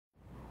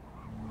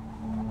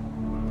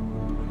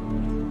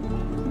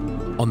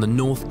On the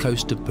north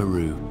coast of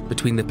Peru,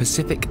 between the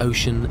Pacific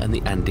Ocean and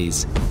the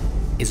Andes,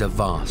 is a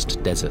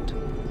vast desert.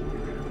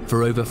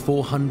 For over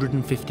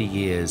 450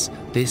 years,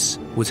 this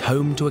was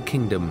home to a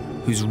kingdom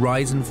whose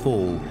rise and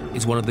fall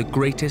is one of the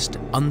greatest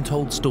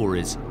untold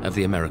stories of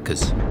the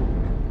Americas.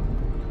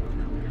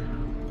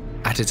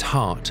 At its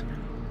heart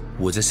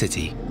was a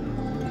city.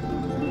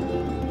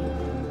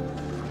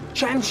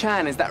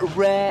 Chan is that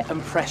rare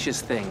and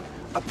precious thing.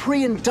 A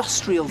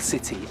pre-industrial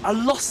city, a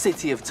lost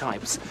city of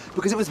types,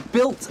 because it was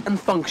built and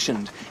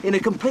functioned in a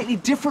completely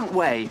different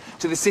way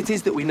to the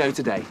cities that we know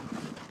today.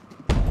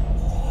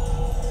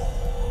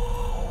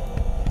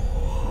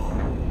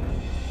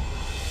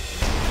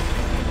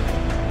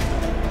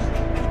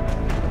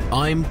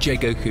 I'm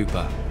Jago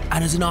Cooper,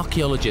 and as an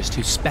archaeologist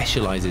who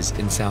specializes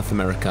in South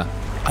America,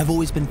 I've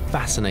always been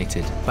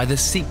fascinated by the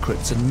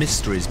secrets and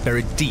mysteries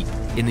buried deep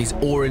in these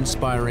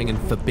awe-inspiring and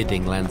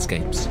forbidding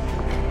landscapes.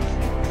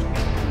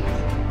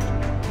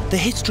 The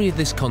history of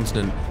this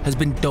continent has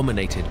been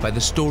dominated by the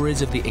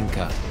stories of the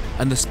Inca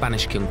and the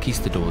Spanish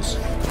conquistadors.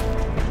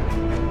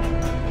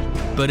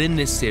 But in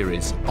this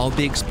series, I'll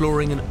be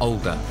exploring an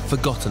older,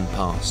 forgotten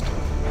past.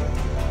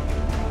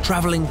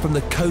 Traveling from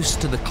the coast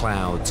to the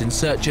clouds in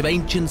search of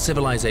ancient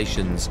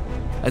civilizations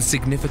as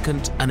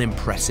significant and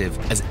impressive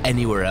as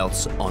anywhere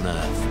else on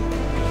Earth.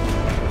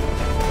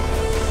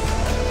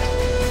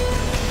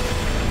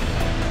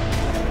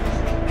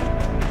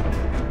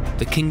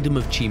 The kingdom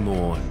of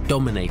Chimor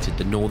dominated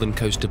the northern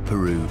coast of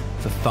Peru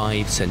for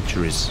 5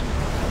 centuries.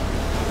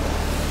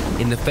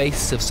 In the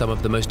face of some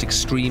of the most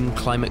extreme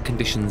climate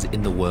conditions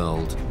in the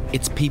world,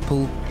 its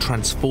people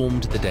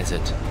transformed the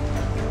desert,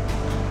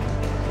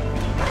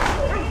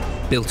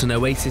 built an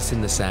oasis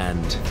in the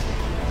sand,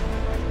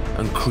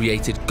 and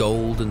created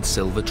gold and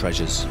silver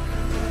treasures.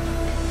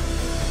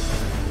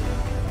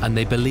 And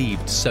they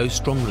believed so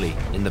strongly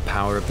in the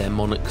power of their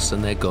monarchs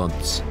and their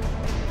gods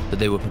that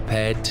they were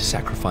prepared to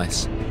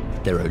sacrifice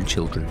their own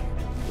children.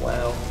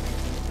 Wow.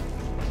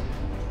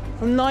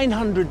 From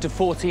 900 to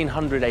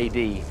 1400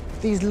 AD,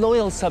 these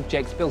loyal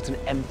subjects built an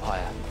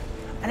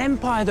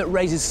empire that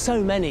raises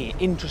so many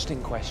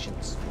interesting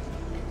questions.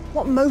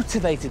 What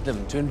motivated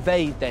them to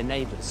invade their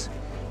neighbors?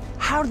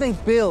 How did they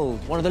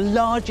build one of the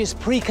largest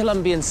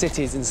pre-Columbian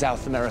cities in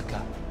South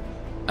America?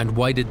 And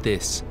why did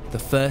this, the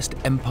first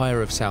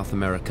empire of South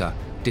America,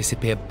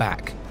 disappear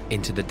back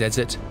into the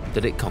desert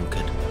that it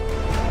conquered?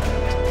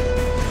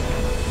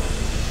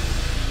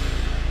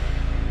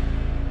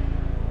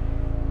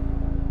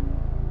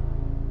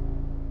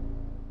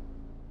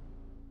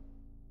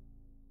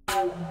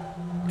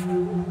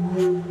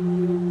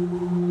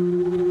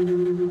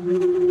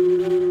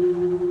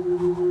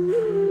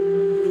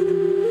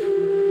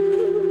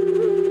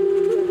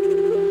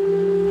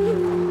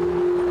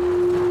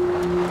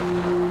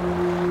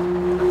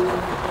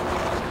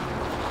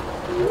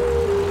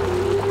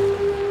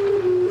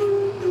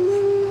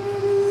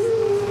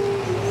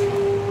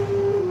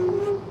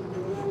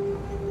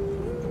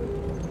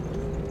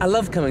 I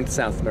love coming to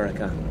South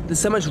America. There's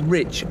so much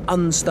rich,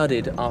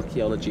 unstudied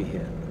archaeology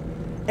here.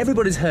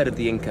 Everybody's heard of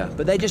the Inca,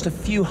 but they're just a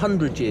few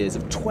hundred years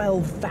of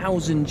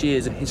 12,000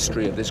 years of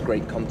history of this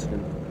great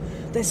continent.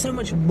 There's so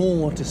much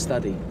more to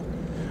study.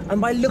 And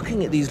by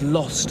looking at these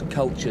lost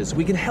cultures,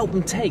 we can help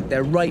them take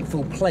their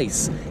rightful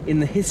place in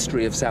the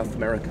history of South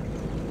America.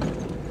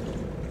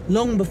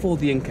 Long before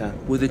the Inca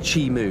were the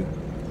Chimor,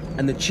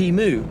 and the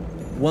Chimor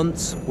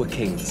once were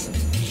kings.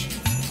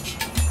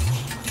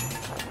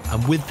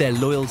 And with their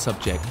loyal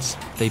subjects,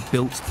 they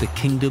built the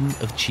Kingdom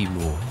of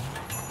Chimor.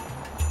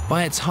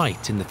 By its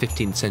height in the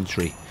 15th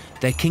century,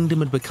 their kingdom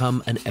had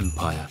become an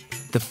empire,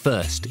 the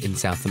first in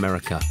South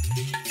America.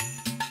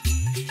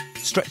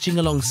 Stretching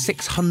along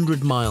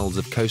 600 miles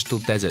of coastal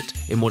desert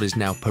in what is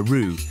now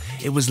Peru,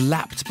 it was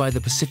lapped by the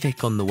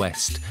Pacific on the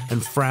west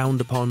and frowned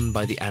upon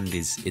by the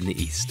Andes in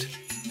the east.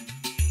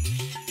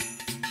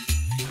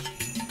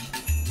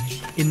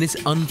 In this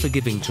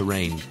unforgiving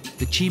terrain,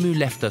 the Chimor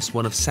left us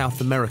one of South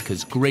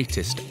America's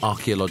greatest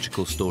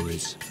archaeological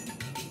stories.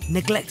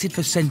 Neglected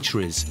for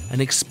centuries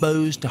and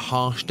exposed to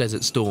harsh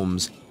desert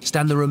storms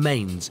stand the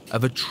remains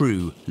of a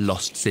true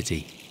lost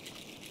city.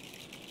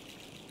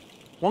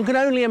 One can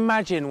only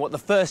imagine what the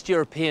first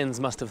Europeans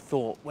must have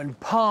thought when,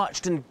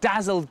 parched and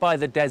dazzled by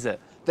the desert,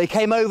 they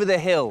came over the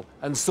hill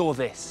and saw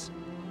this.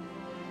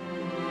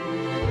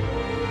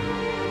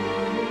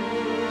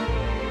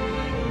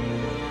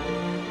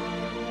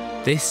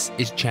 This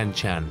is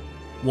Chan,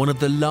 one of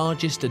the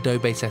largest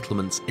adobe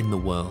settlements in the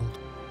world,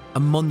 a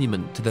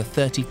monument to the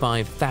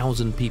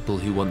 35,000 people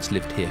who once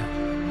lived here.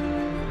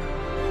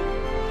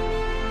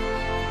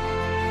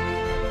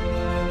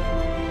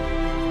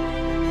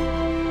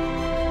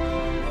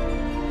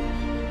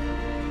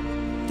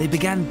 They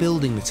began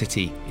building the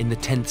city in the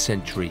 10th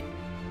century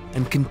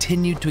and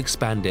continued to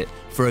expand it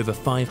for over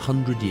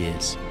 500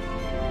 years.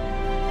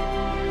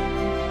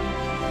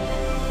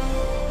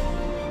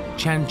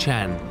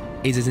 Chan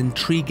is as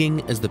intriguing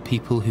as the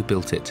people who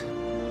built it.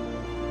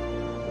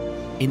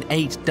 In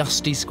 8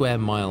 dusty square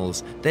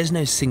miles, there's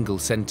no single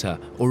centre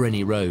or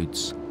any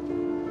roads.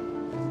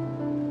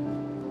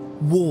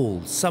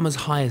 Walls, some as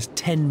high as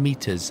 10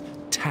 meters,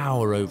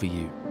 tower over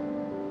you.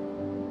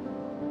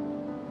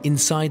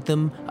 Inside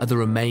them are the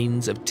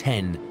remains of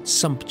 10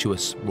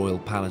 sumptuous royal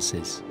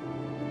palaces.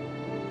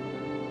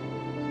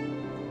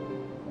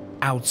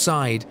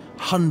 Outside,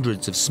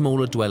 hundreds of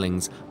smaller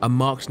dwellings are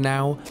marked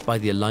now by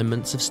the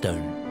alignments of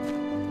stone.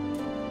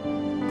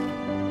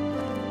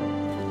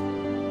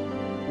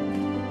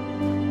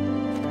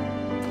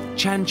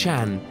 Chan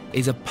Chan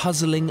is a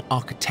puzzling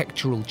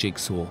architectural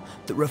jigsaw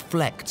that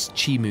reflects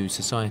Chimor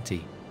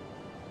society.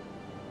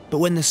 But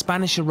when the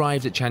Spanish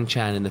arrived at Chan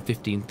Chan in the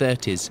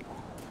 1530s,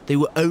 they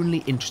were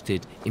only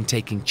interested in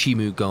taking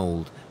Chimor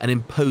gold and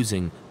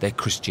imposing their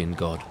Christian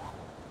god.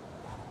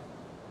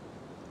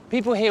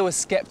 People here were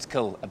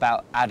sceptical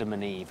about Adam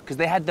and Eve because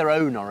they had their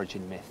own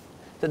origin myth,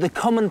 that the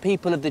common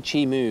people of the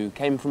Chimor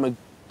came from a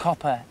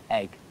copper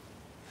egg,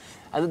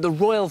 and that the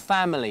royal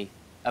family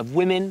of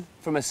women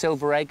from a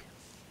silver egg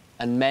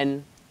and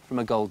men from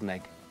a golden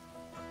egg.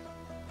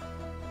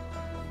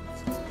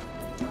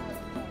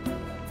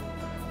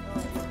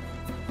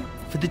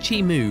 For the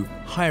Chimor,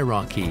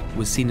 hierarchy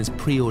was seen as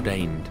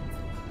preordained.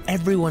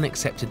 Everyone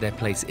accepted their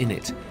place in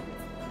it,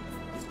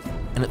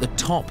 and at the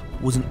top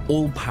was an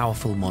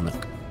all-powerful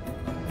monarch.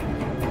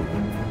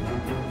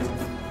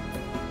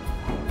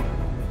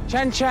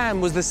 Chan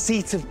Chan was the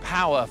seat of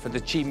power for the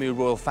Chimor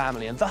royal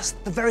family, and thus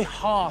the very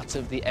heart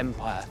of the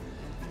empire.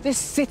 This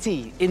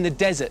city in the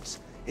desert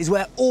is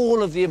where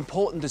all of the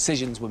important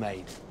decisions were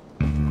made.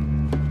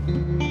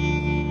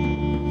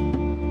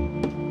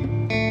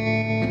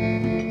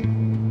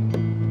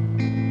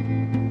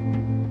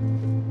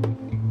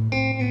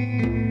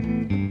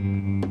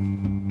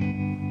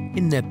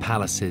 In their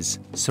palaces,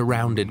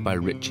 surrounded by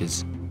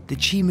riches, the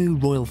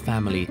Chimor royal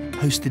family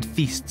hosted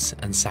feasts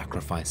and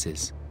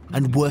sacrifices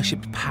and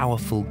worshipped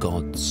powerful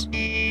gods.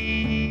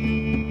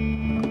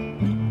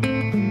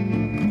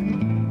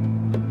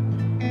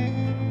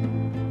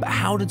 But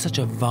how did such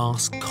a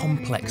vast,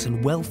 complex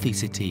and wealthy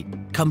city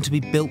come to be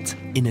built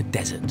in a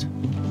desert?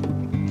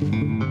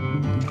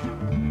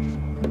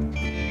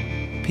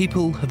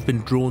 People have been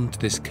drawn to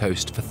this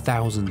coast for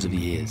thousands of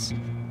years,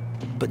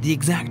 but the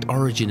exact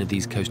origin of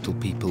these coastal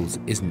peoples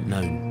isn't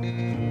known.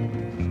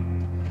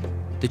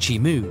 The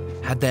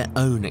Chimor had their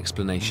own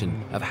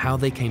explanation of how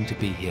they came to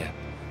be here,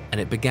 and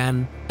it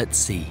began at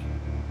sea.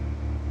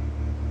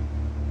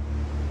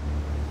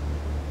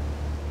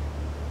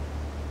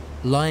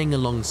 Lying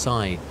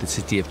alongside the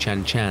city of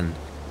Chan Chan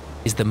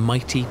is the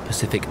mighty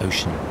Pacific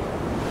Ocean.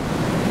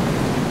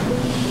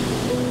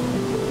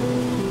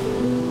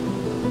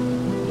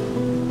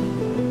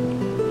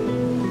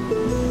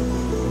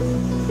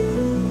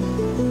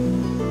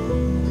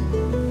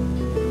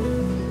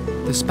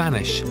 The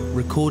Spanish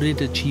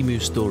recorded a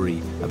Chimor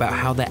story about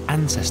how their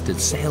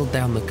ancestors sailed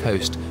down the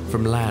coast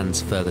from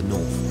lands further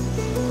north.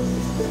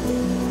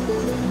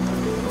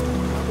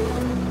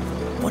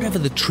 Whatever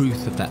the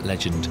truth of that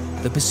legend,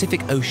 the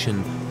Pacific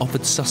Ocean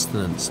offered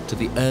sustenance to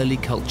the early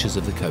cultures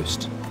of the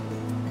coast.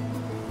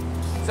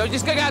 So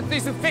just going out to do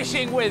some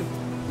fishing with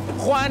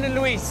Juan and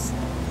Luis.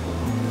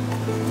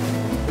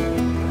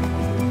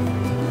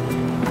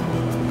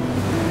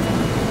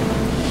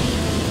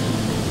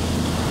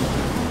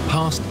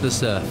 Past the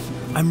surf,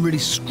 I'm really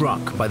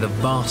struck by the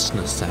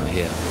vastness out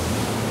here.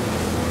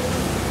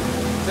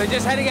 So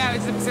just heading out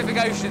into the Pacific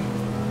Ocean.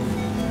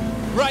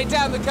 Right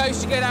down the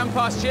coast, you go down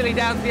past Chile,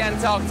 down to the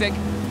Antarctic.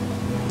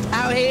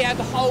 Out here, you have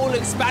the whole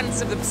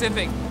expanse of the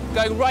Pacific,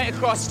 going right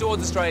across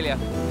towards Australia.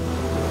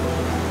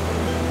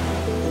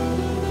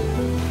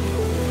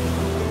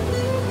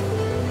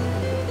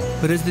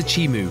 But as the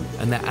Chimor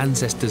and their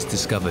ancestors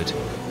discovered,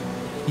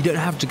 you don't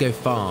have to go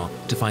far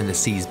to find the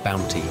sea's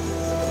bounty.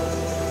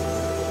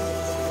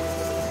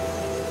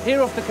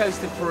 Here off the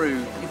coast of Peru,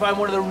 you find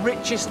one of the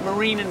richest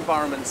marine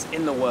environments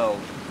in the world.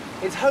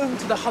 It's home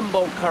to the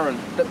Humboldt Current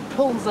that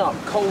pulls up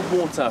cold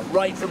water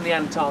right from the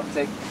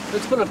Antarctic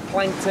that's full of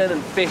plankton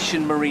and fish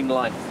and marine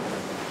life.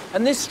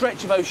 And this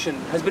stretch of ocean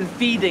has been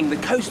feeding the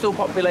coastal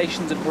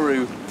populations of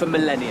Peru for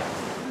millennia.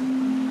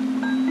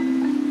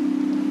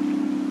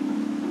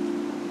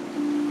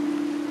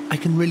 I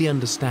can really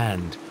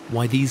understand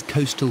why these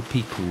coastal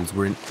peoples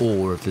were in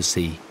awe of the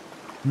sea.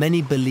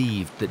 Many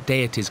believed that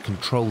deities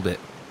controlled it,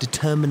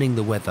 determining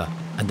the weather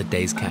and the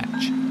day's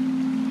catch.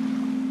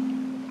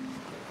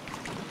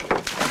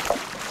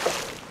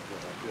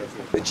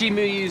 The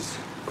Chimor use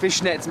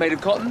fish nets made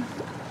of cotton,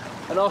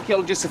 and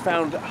archaeologists have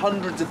found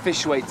hundreds of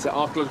fish weights at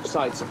archaeological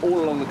sites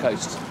all along the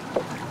coast.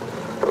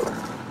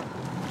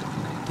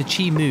 The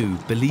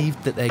Chimor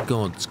believed that their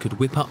gods could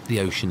whip up the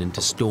ocean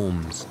into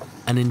storms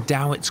and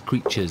endow its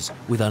creatures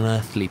with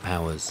unearthly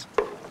powers.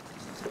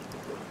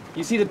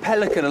 You see the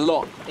pelican a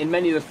lot in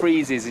many of the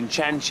friezes in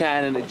Chan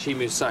Chan and at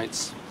Chimor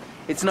sites.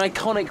 It's an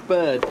iconic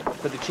bird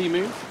for the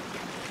Chimor,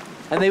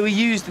 and they were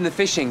used in the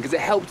fishing because it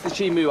helped the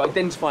Chimor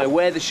identify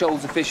where the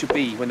shoals of fish would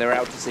be when they were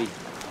out to sea.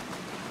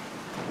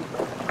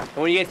 And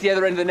when you get to the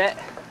other end of the net,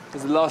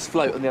 there's the last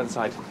float on the other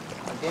side.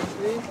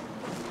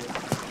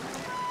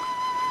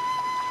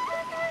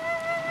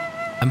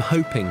 I'm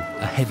hoping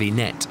a heavy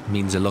net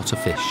means a lot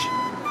of fish.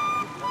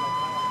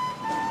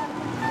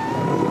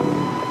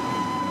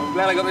 I'm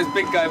glad I got this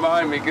big guy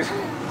behind me because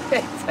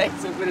it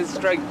takes a bit of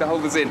strength to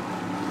hold us in.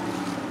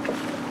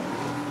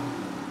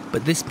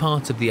 But this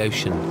part of the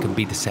ocean can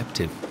be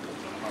deceptive.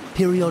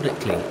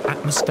 Periodically,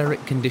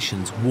 atmospheric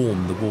conditions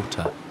warm the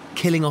water,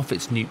 killing off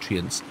its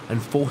nutrients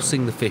and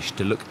forcing the fish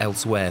to look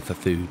elsewhere for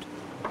food.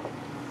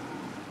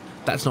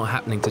 That's not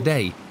happening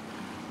today,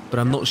 but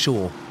I'm not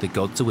sure the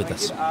gods are with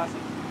us.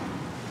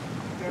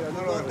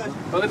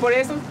 ¿Dónde pone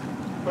eso?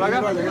 ¿Por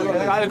acá?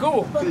 ¿Al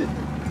cubo?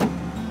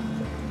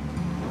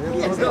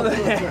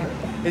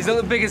 It's not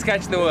the biggest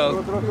catch in the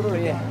world.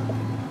 But yeah.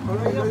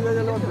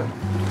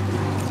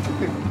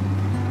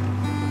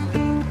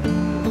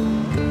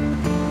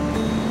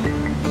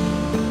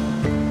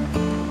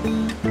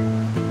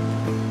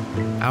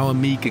 Our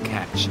meagre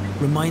catch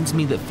reminds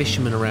me that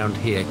fishermen around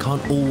here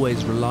can't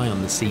always rely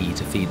on the sea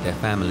to feed their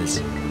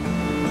families.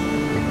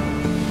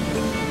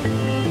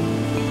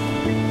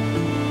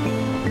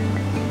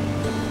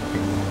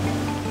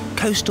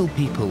 Coastal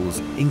peoples,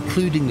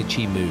 including the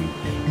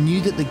Chimor,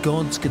 knew that the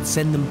gods could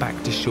send them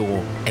back to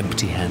shore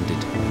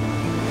empty-handed.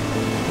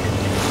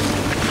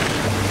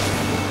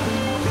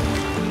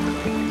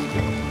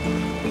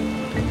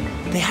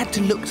 They had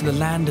to look to the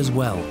land as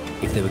well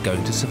if they were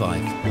going to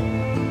survive.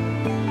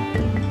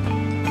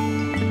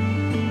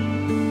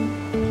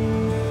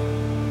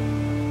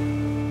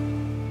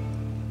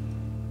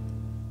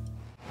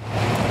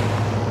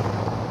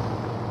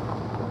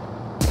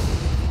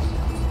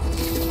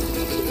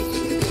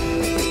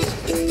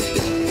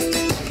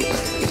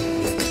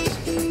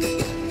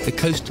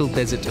 The coastal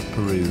desert of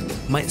Peru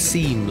might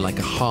seem like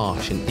a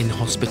harsh and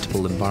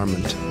inhospitable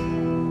environment,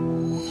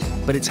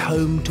 but it's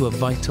home to a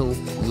vital,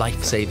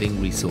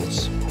 life-saving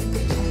resource.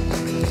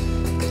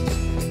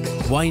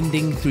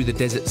 Winding through the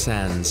desert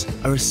sands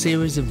are a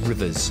series of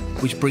rivers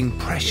which bring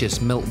precious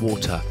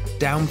meltwater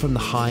down from the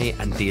high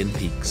Andean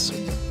peaks.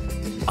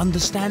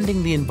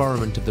 Understanding the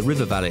environment of the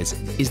river valleys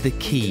is the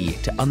key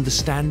to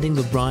understanding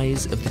the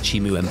rise of the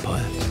Chimor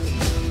Empire.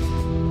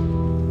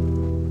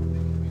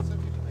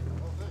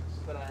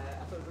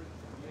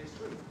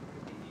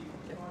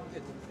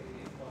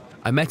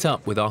 I met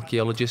up with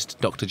archaeologist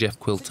Dr Jago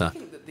Cooper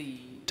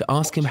to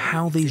ask him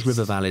how these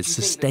river valleys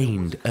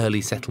sustained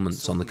early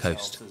settlements on the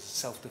coast.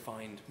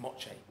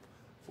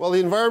 Well,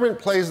 the environment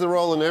plays the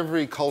role in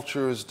every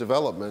culture's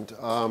development.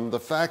 The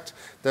fact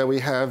that we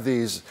have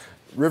these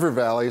river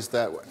valleys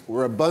that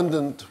were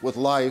abundant with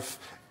life,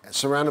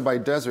 surrounded by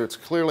deserts,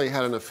 clearly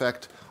had an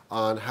effect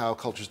on how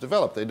cultures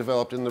developed. They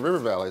developed in the river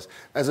valleys.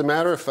 As a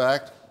matter of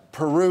fact,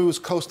 Peru's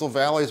coastal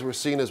valleys were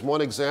seen as one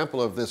example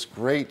of this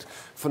great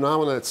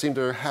phenomenon that seemed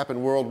to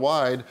happen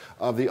worldwide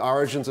of the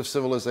origins of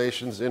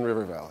civilizations in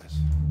river valleys.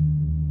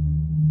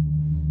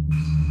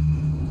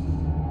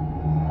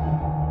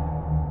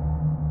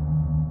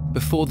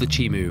 Before the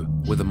Chimor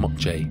were the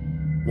Moche,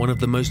 one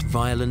of the most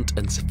violent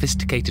and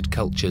sophisticated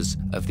cultures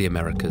of the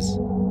Americas.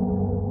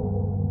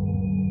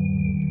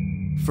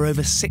 For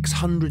over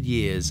 600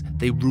 years,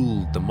 they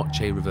ruled the Moche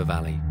River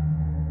Valley.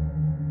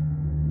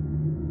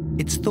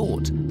 It's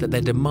thought that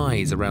their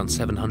demise around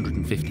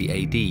 750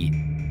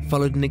 AD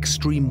followed an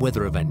extreme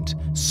weather event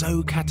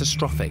so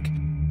catastrophic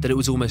that it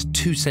was almost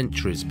 2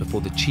 centuries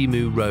before the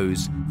Chimor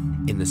rose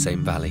in the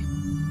same valley.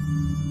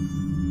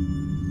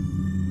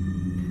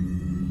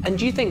 And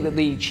do you think that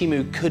the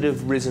Chimor could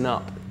have risen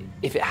up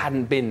if it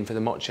hadn't been for the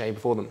Moche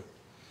before them?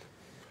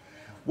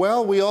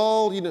 Well, we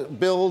all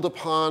build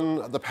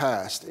upon the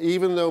past.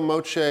 Even though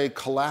Moche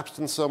collapsed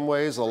in some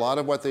ways, a lot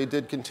of what they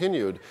did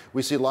continued.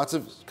 We see lots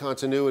of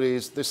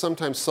continuities. They're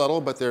sometimes subtle,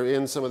 but they're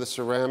in some of the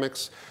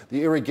ceramics.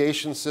 The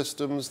irrigation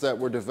systems that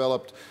were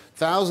developed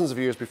thousands of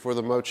years before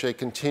the Moche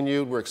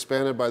continued, were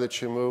expanded by the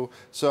Chimor.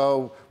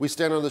 So we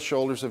stand on the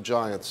shoulders of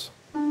giants.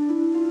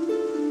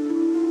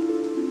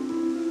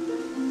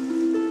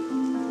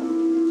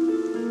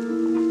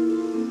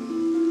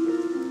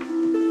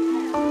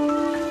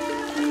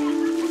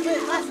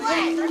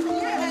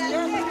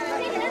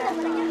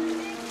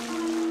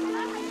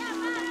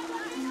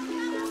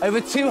 Over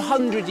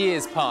 200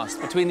 years passed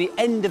between the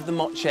end of the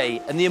Moche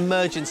and the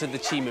emergence of the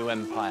Chimor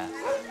Empire.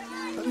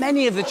 But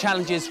many of the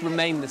challenges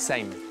remain the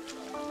same.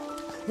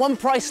 One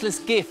priceless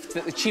gift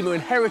that the Chimor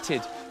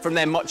inherited from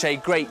their Moche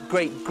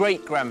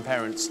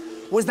great-great-great-grandparents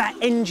was that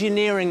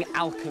engineering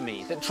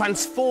alchemy that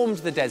transformed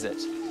the desert: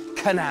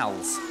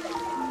 canals.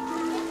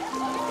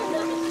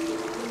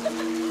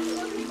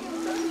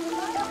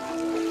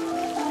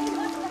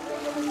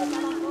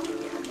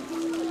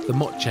 The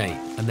Moche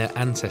and their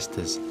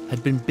ancestors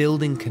had been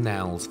building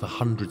canals for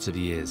hundreds of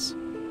years.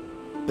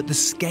 But the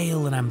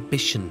scale and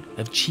ambition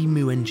of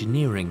Chimor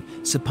engineering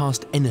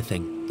surpassed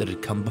anything that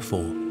had come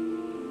before.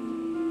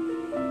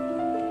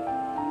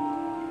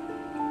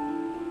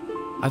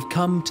 I've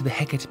come to the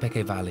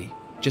Chachapoya Valley,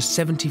 just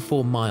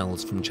 74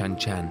 miles from Chan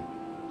Chan,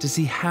 to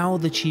see how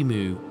the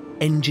Chimor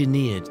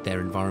engineered their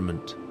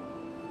environment.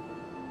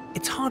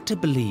 It's hard to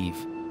believe,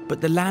 but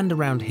the land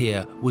around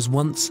here was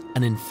once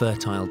an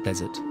infertile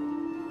desert.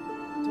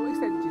 To what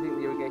extent do you think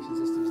the irrigation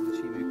irrigation systems of the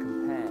Chimor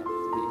compare to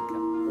the Inca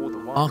or the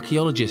Huayra?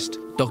 Archaeologist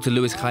Dr.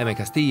 Luis Jaime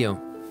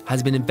Castillo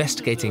has been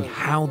investigating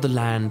how the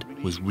land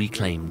was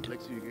reclaimed.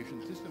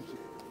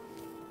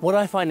 What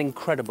I find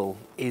incredible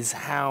is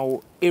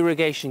how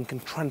irrigation can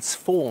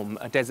transform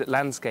a desert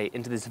landscape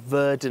into this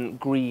verdant,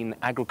 green,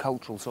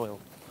 agricultural soil.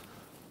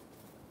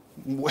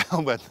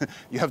 Well, but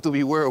you have to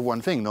be aware of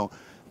one thing, no?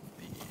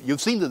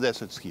 You've seen the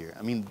deserts here.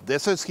 I mean,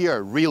 deserts here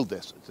are real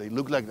deserts. They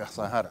look like the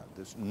Sahara.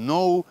 There's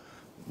no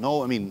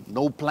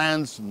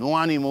plants, no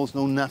animals,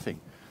 no nothing.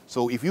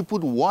 So if you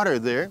put water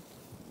there,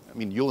 I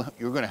mean, you're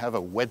going to have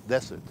a wet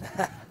desert,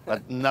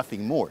 but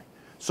nothing more.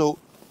 So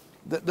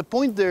the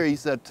point there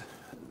is that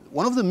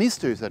one of the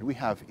mysteries that we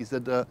have is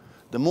that the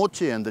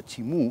Moche and the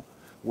Chimu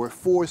were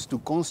forced to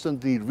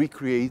constantly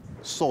recreate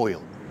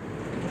soil.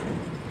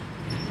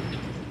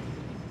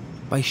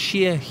 By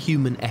sheer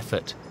human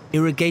effort,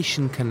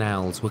 irrigation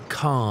canals were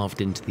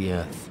carved into the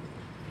earth.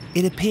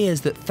 It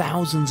appears that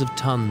thousands of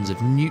tons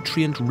of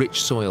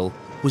nutrient-rich soil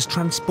was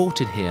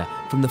transported here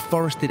from the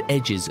forested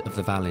edges of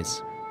the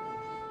valleys.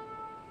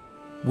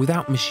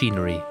 Without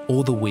machinery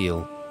or the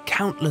wheel,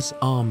 countless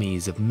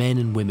armies of men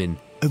and women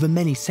over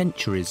many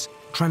centuries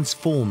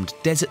transformed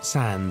desert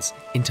sands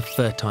into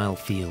fertile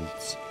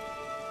fields.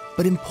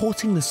 But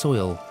importing the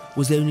soil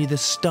was only the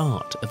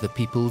start of the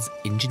people's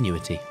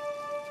ingenuity.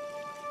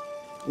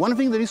 One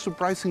thing that is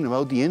surprising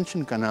about the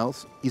ancient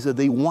canals is that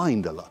they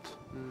wind a lot.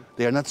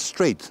 They are not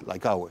straight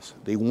like ours,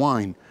 they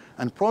wind.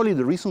 And probably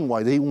the reason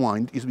why they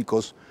wind is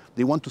because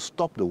they want to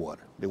stop the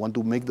water. They want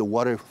to make the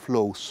water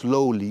flow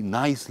slowly,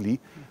 nicely,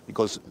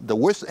 because the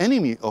worst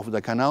enemy of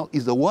the canal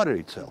is the water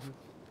itself.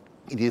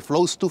 If it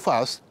flows too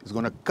fast, it's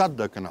going to cut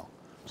the canal.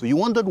 So you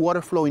want that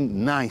water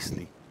flowing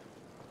nicely.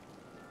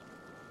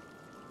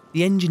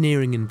 The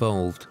engineering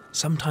involved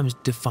sometimes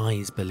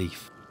defies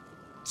belief.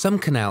 Some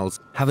canals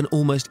have an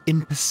almost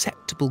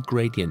imperceptible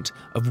gradient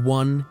of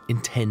 1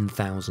 in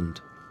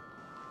 10,000.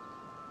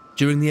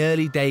 During the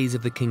early days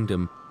of the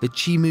kingdom, the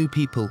Chimu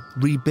people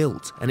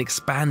rebuilt and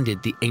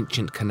expanded the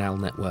ancient canal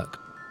network.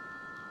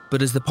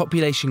 But as the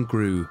population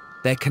grew,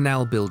 their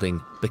canal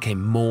building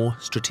became more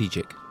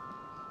strategic.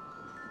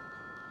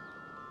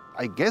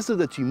 I guess that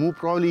the Chimu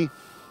probably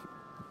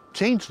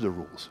changed the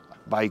rules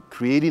by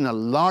creating a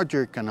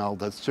larger canal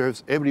that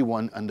serves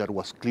everyone and that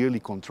was clearly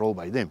controlled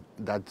by them.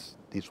 That's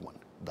this one,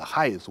 the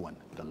highest one,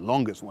 the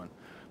longest one,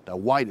 the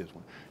widest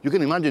one. You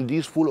can imagine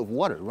this full of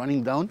water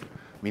running down.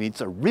 I mean,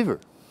 it's a river.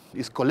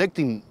 It's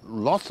collecting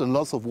lots and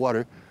lots of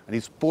water and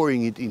it's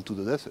pouring it into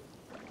the desert.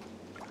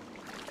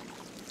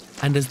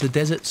 And as the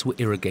deserts were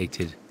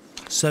irrigated,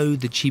 so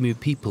the Chimu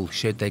people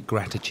showed their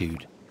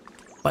gratitude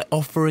by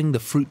offering the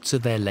fruits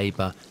of their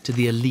labour to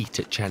the elite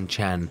at Chan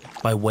Chan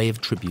by way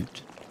of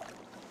tribute.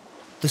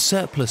 The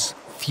surplus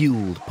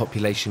fueled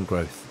population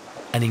growth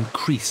and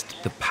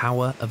increased the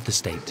power of the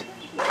state.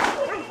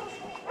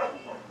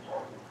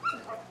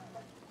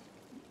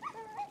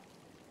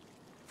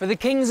 For the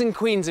kings and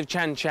queens of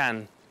Chan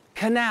Chan,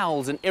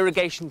 canals and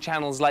irrigation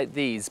channels like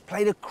these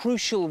played a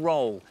crucial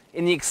role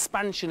in the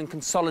expansion and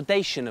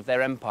consolidation of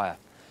their empire.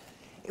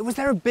 It was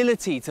their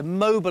ability to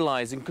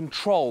mobilise and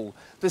control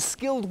the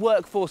skilled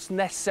workforce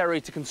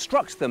necessary to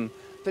construct them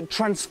that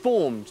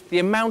transformed the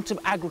amount of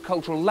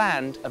agricultural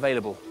land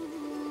available.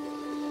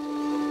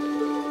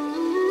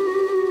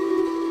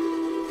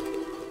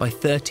 By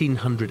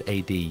 1300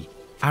 AD,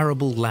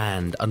 arable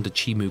land under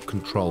Chimu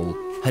control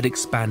had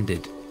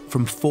expanded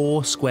from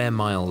 4 square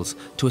miles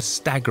to a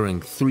staggering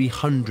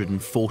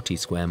 340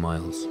 square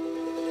miles.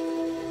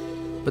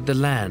 But the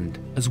land,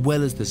 as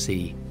well as the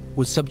sea,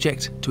 was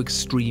subject to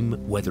extreme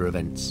weather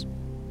events.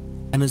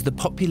 And as the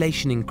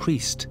population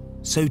increased,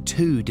 so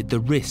too did the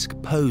risk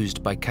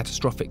posed by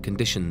catastrophic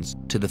conditions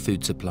to the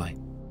food supply.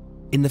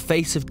 In the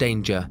face of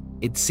danger,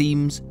 it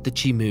seems the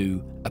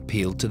Chimu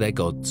appealed to their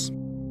gods.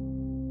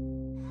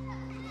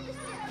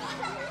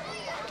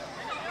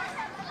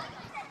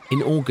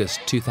 In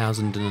August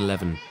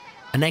 2011,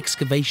 an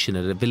excavation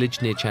at a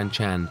village near Chan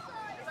Chan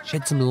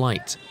shed some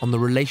light on the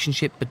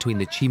relationship between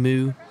the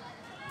Chimu,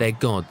 their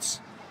gods,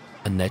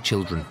 and their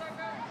children.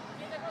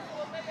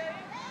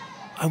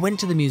 I went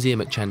to the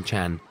museum at Chan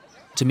Chan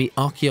to meet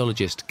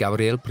archaeologist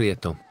Gabriel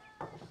Prieto.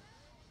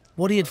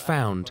 What he had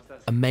found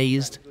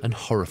amazed and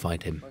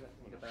horrified him.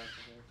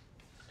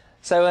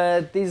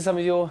 So these are some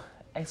of your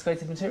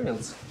excavated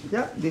materials?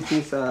 Yeah, this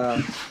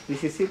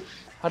is it.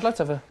 I'd like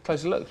to have a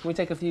closer look. Can we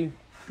take a few?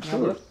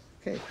 Sure.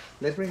 Okay,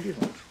 let's bring this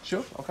one.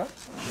 Sure, okay.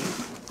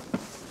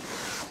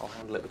 I'll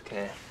handle it with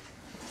care.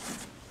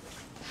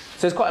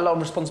 So it's quite a lot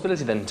of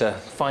responsibility then to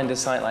find a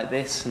site like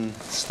this and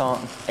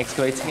start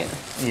excavating it?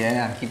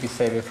 Yeah, and keep it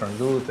safe from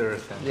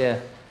looters. And yeah.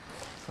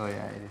 So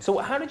yeah, it is. So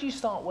how did you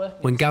start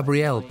working? When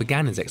Gabriel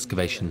began his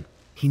excavation,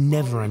 he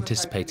never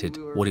anticipated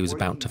what he was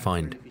about to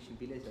find.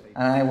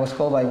 And I was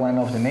called by one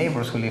of the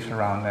neighbors who lives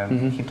around,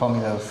 and he told me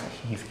that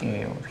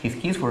his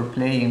kids were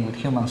playing with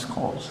human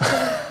skulls.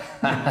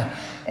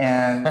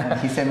 and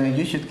he said, well,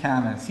 you should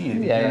come and see it.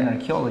 If you're an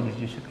archaeologist,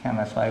 you should come.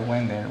 And so I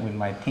went there with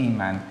my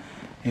team, and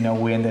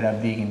we ended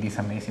up digging this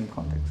amazing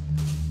context.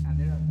 And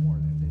there are more.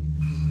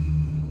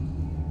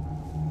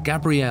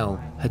 Gabrielle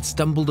had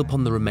stumbled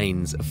upon the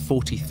remains of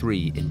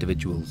 43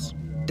 individuals.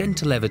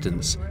 Dental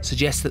evidence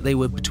suggests that they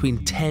were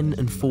between 10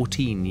 and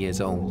 14 years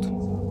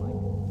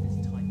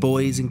old.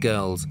 Boys and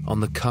girls on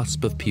the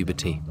cusp of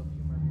puberty.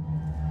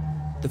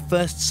 The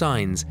first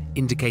signs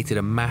indicated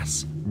a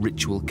mass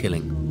ritual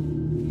killing.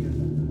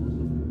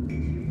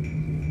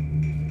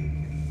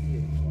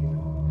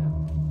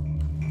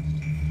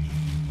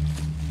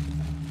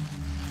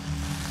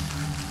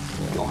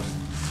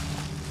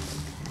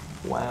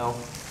 Wow.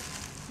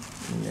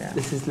 Yeah.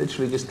 This is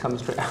literally just come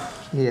straight out.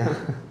 Yeah.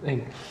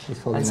 Thing.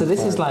 And so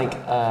this is like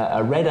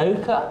a red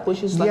ochre,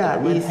 which is like a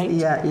red paint?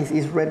 Yeah,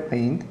 it's red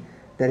paint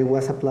that it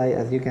was applied,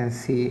 as you can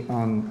see,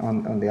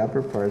 on the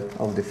upper part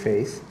of the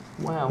face.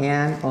 Wow.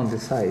 And on the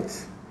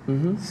sides.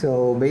 Mm-hmm.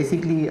 So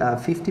basically,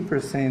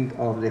 50%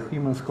 of the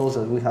human skulls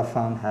that we have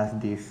found has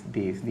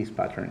this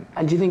pattern.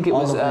 And do you think it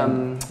was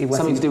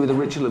something to do with the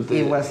ritual of the...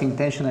 It was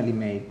intentionally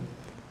made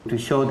to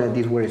show that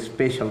these were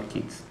special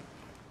kids,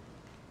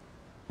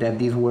 that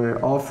these were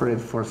offered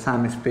for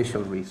some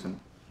special reason.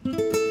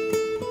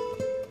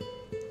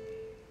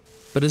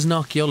 But as an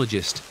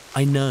archaeologist,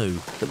 I know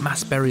that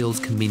mass burials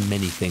can mean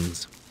many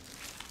things.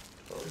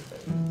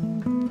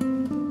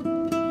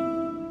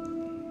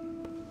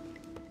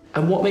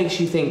 And what makes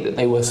you think that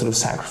they were sort of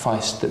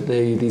sacrificed, that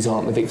these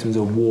aren't the victims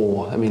of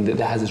war? I mean, that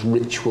there has this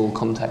ritual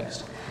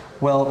context?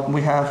 Well,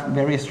 we have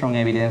very strong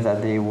evidence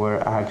that they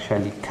were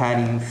actually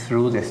cutting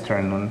through the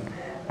sternum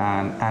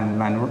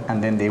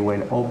and then they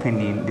were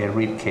opening the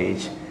rib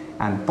cage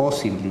and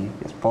possibly,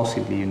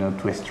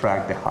 to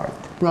extract the heart.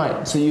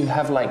 Right. So you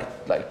have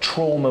like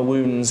trauma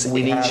wounds in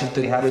each of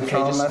the rib cages. We have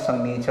traumas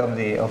on each of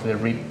the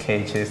rib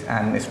cages,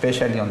 and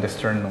especially on the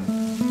sternum.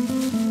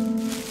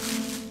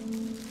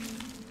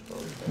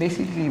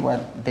 Basically,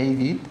 what they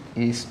did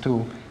is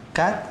to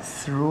cut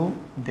through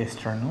the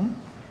sternum.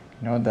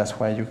 That's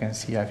why you can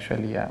see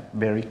actually a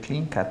very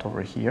clean cut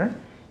over here,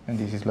 and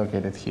this is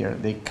located here.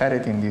 They cut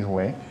it in this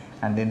way,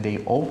 and then they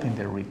open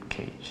the rib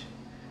cage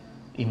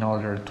in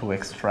order to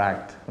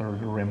extract or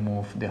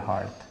remove the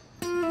heart.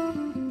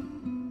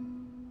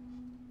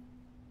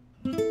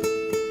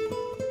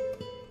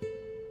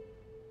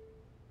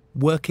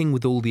 Working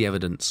with all the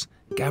evidence,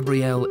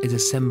 Gabrielle is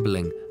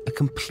assembling a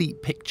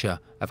complete picture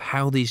of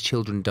how these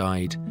children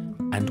died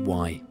and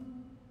why.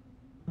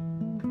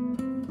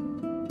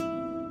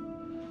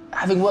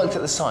 Having worked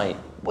at the site,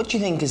 what do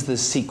you think is the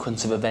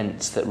sequence of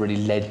events that really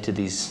led to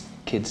these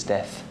kids'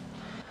 death?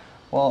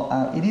 Well,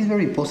 it is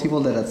very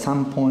possible that at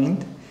some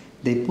point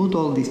they put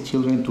all these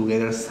children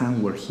together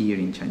somewhere here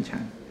in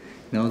Chanchan.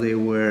 They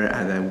were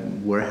at a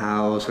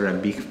warehouse or a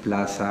big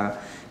plaza.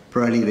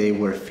 Probably they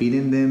were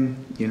feeding them,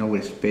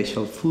 with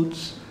special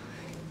foods.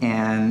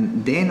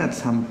 And then at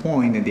some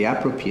point, at the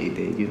appropriate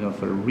date,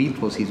 for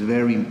rituals, it's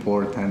very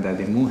important that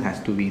the moon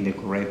has to be in the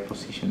correct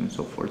position and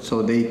so forth.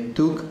 So they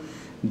took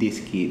these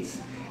kids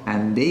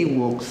and they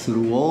walked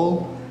through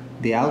all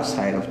the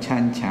outside of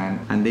Chanchan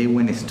and they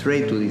went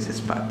straight to this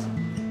spot.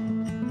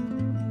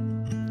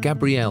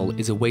 Gabrielle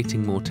is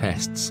awaiting more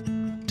tests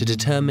to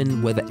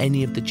determine whether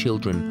any of the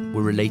children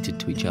were related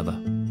to each other.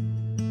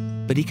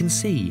 But he can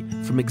see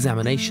from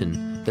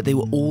examination that they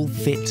were all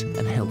fit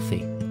and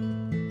healthy.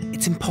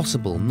 It's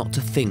impossible not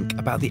to think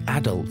about the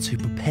adults who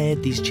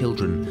prepared these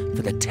children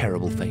for their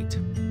terrible fate.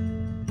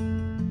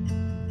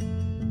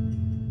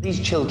 These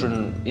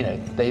children,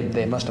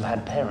 they must have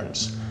had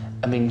parents.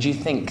 I mean, do you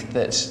think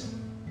that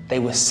they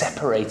were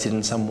separated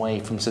in some way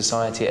from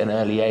society at an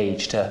early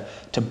age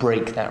to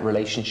break that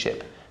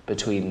relationship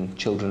between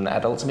children and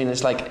adults? I mean,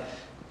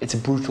 it's a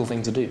brutal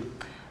thing to do.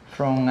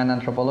 From an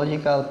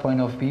anthropological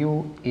point of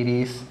view, it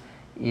is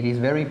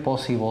very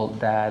possible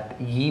that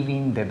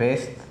giving the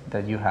best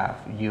that you have,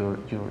 your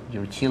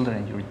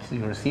children,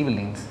 your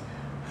siblings,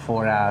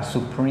 for a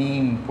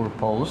supreme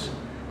purpose,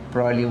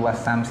 probably was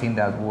something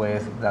that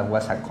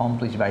was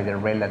accomplished by their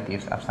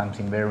relatives as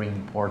something very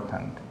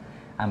important,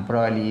 and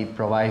probably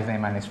provides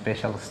them a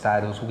special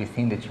status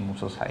within the Chimor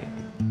society.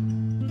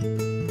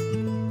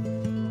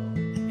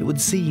 It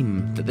would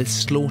seem that this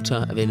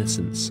slaughter of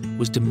innocents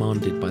was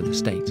demanded by the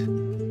state.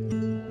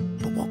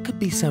 But what could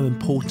be so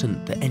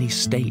important that any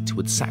state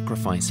would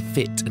sacrifice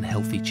fit and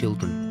healthy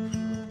children?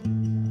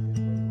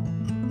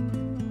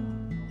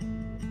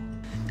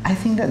 I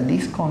think that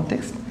this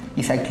context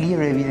is a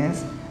clear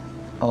evidence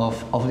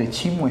of the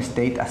Chimor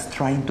state as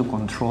trying to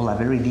control a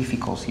very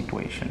difficult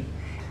situation,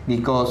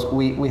 because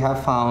we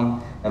have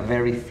found a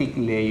very thick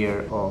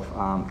layer of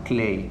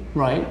clay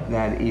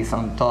that is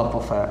on top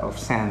of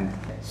sand.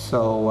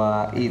 So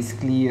it's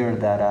clear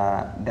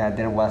that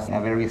there was a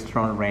very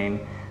strong rain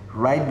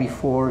right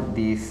before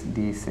this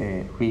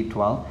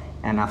ritual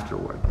and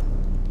afterward,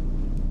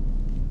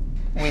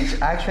 which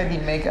actually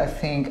make us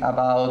think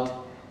about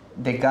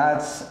the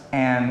gods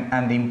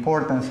and the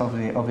importance of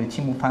the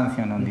Chimor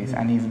pantheon on this.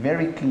 And it's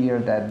very clear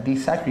that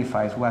this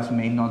sacrifice was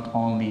made not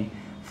only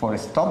for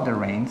stop the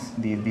rains,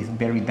 these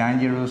very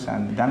dangerous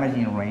and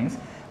damaging rains,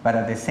 but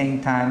at the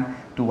same time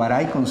to what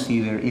I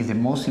consider is the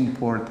most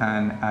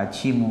important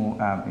Chimor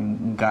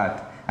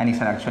god, and it's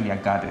actually a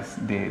goddess,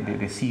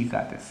 the sea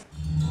goddess.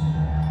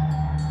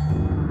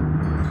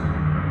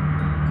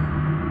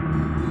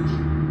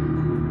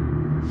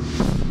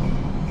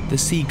 The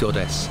sea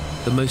goddess,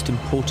 the most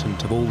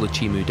important of all the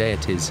Chimu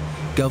deities,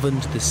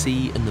 governed the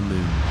sea and the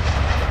moon.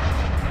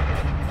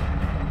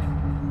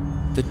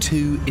 The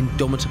two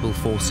indomitable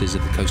forces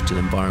of the coastal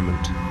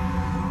environment.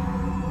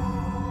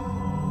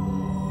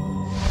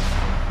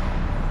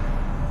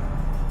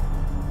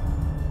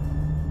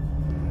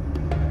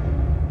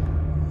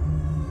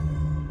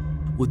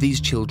 Were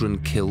these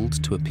children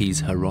killed to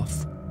appease her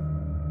wrath?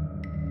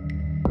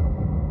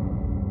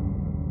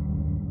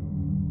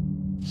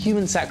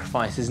 Human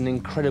sacrifice is an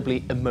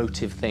incredibly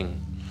emotive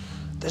thing.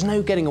 There's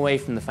no getting away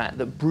from the fact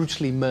that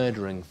brutally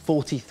murdering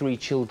 43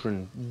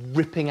 children,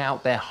 ripping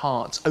out their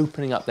hearts,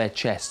 opening up their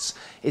chests,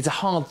 is a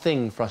hard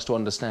thing for us to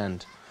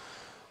understand.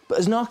 But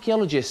as an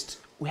archaeologist,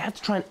 we have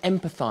to try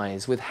and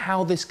empathise with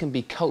how this can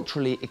be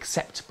culturally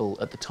acceptable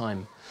at the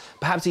time,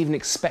 perhaps even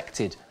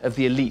expected of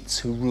the elites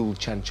who ruled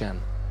Chan Chan.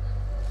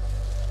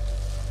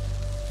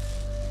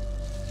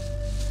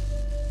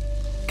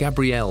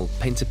 Gabrielle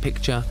paints a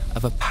picture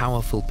of a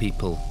powerful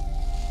people,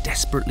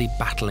 desperately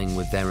battling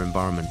with their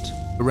environment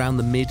around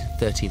the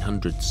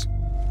mid-1300s.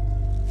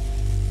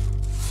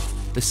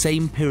 The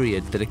same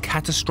period that a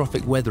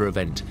catastrophic weather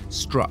event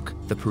struck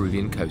the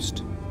Peruvian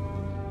coast.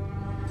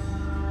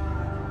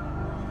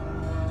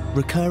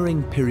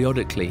 Recurring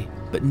periodically,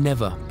 but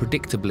never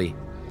predictably,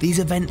 these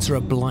events are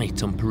a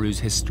blight on Peru's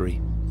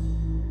history.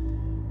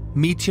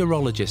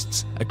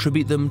 Meteorologists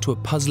attribute them to a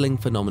puzzling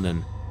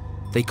phenomenon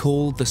they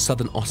call the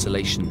Southern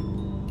Oscillation,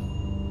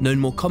 known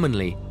more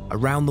commonly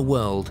around the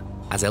world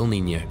as El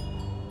Niño.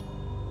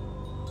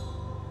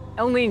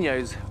 El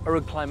Niños are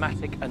a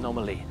climatic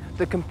anomaly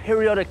that can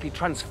periodically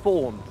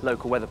transform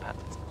local weather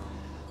patterns.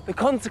 The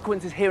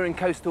consequences here in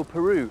coastal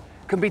Peru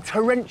can be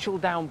torrential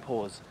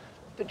downpours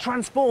that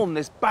transform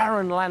this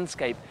barren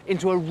landscape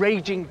into a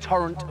raging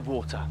torrent of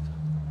water.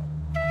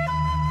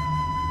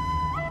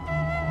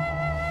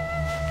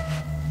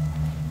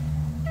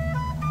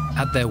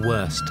 At their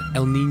worst,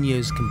 El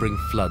Niños can bring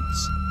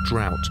floods,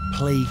 drought,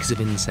 plagues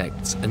of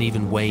insects, and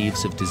even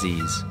waves of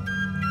disease.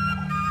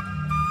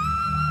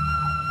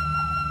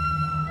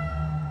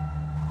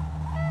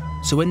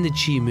 So when the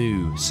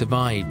Chimu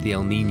survived the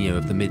El Niño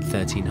of the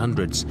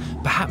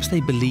mid-1300s, perhaps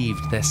they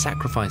believed their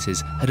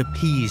sacrifices had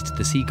appeased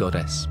the sea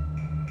goddess.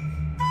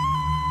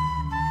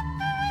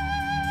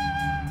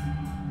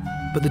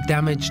 But the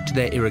damage to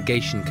their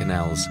irrigation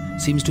canals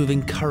seems to have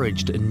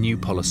encouraged a new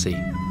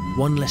policy,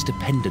 one less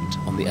dependent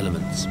on the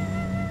elements.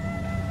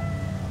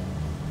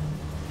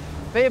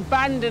 They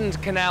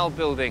abandoned canal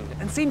building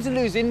and seemed to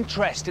lose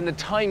interest in the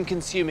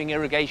time-consuming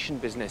irrigation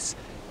business,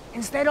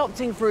 instead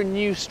opting for a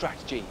new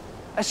strategy,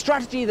 a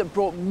strategy that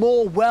brought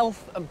more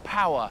wealth and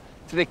power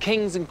to the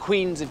kings and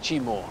queens of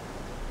Chimor: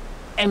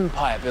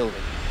 empire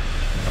building.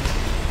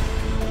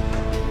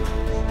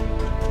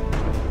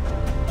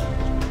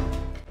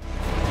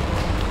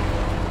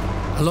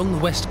 Along the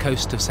west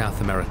coast of South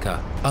America,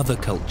 other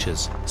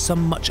cultures,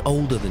 some much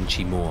older than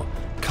Chimor,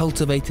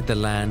 cultivated the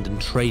land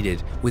and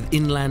traded with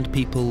inland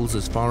peoples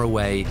as far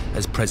away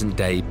as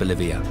present-day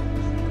Bolivia.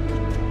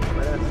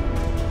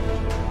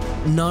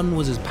 None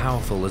was as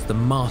powerful as the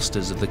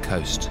masters of the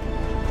coast.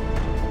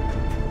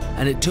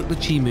 And it took the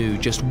Chimu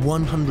just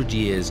 100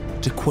 years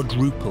to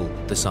quadruple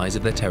the size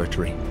of their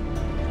territory.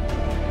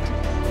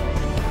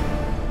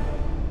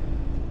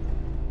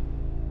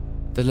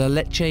 The La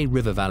Leche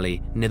river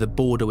valley near the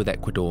border with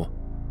Ecuador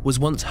was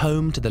once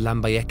home to the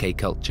Lambayeque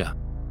culture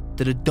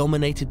that had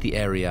dominated the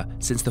area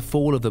since the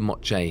fall of the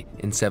Moche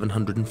in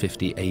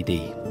 750 AD.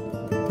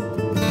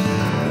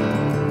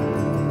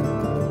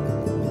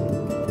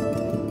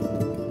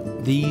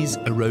 These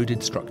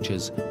eroded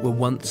structures were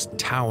once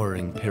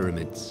towering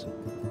pyramids.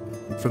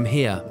 From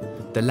here,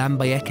 the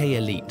Lambayeque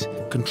elite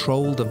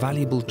controlled a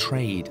valuable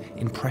trade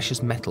in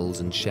precious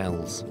metals and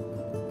shells,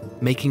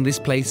 making this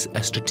place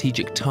a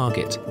strategic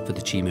target for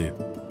the Chimu.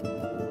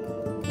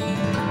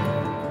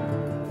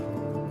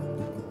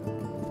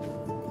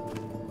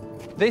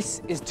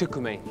 This is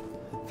Tucumán,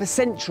 for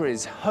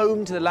centuries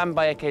home to the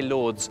Lambayeque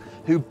lords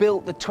who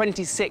built the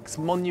 26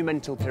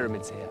 monumental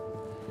pyramids here.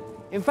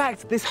 In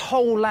fact, this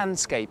whole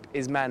landscape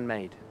is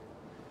man-made.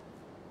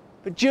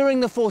 But during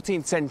the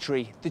 14th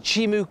century, the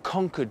Chimu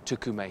conquered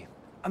Tucumán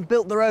and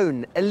built their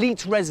own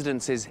elite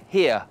residences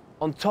here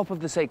on top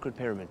of the sacred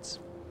pyramids.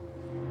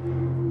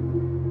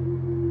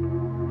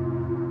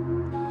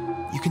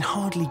 You can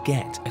hardly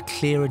get a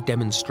clearer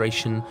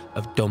demonstration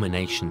of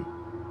domination.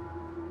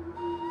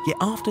 Yet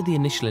after the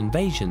initial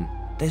invasion,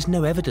 there's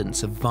no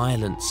evidence of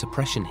violent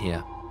suppression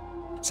here.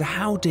 So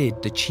how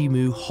did the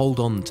Chimu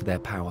hold on to their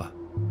power?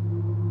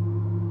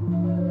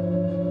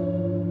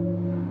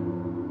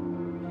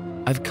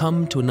 I've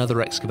come to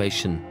another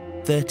excavation,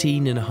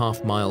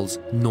 13.5 miles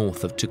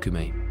north of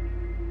Tucumán,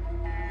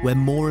 where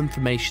more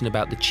information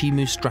about the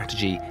Chimu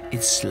strategy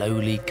is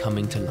slowly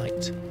coming to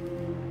light.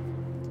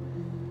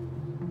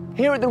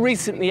 Here at the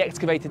recently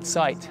excavated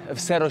site of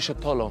Cerro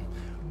Chotolo,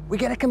 we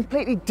get a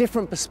completely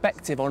different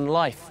perspective on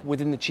life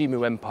within the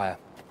Chimu Empire.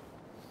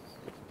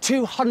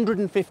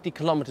 250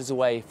 kilometers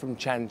away from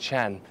Chan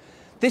Chan,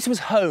 this was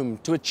home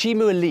to a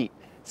Chimu elite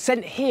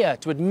sent here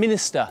to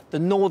administer the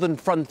northern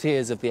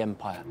frontiers of the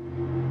empire.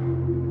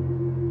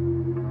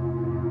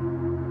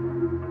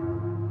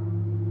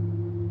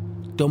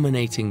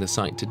 Dominating the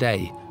site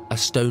today are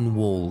stone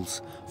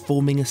walls,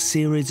 forming a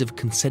series of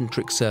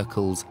concentric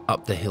circles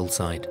up the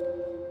hillside.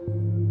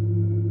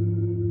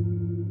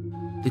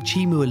 The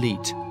Chimor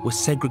elite were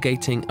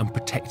segregating and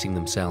protecting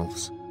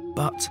themselves,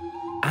 but,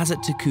 as at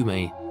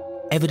Tucume,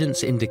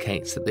 evidence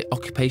indicates that the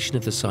occupation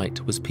of the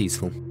site was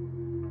peaceful.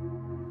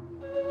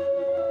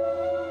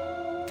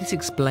 This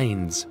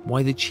explains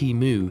why the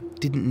Chimu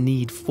didn't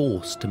need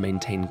force to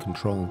maintain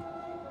control.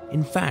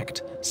 In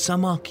fact,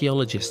 some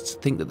archaeologists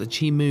think that the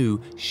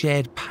Chimu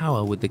shared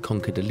power with the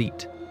conquered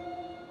elite.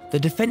 The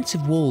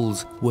defensive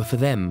walls were for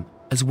them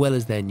as well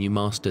as their new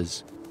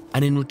masters,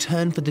 and in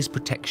return for this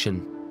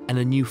protection and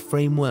a new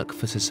framework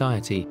for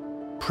society,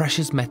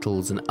 precious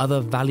metals and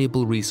other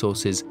valuable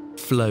resources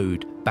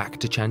flowed back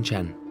to Chan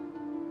Chan.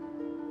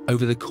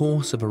 Over the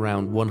course of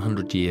around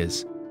 100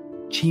 years,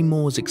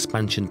 Chimor's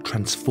expansion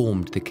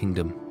transformed the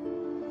kingdom.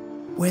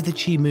 Where the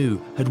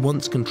Chimu had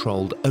once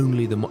controlled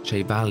only the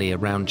Moche Valley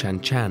around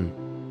Chan Chan,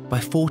 by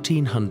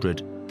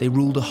 1400 they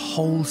ruled a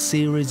whole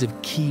series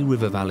of key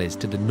river valleys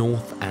to the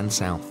north and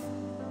south.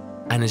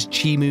 And as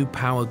Chimu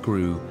power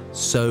grew,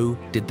 so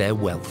did their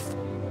wealth.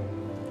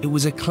 It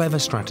was a clever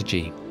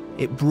strategy.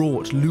 It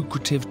brought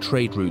lucrative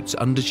trade routes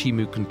under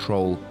Chimu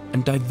control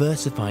and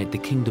diversified the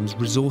kingdom's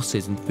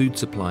resources and food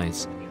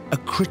supplies, a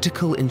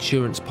critical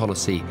insurance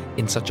policy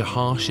in such a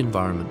harsh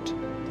environment.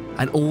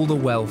 And all the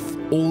wealth,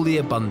 all the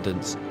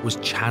abundance was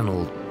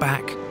channeled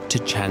back to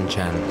Chan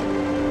Chan.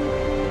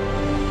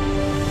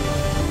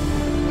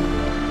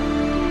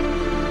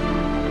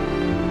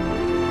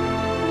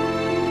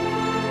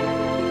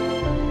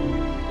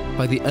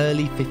 By the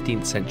early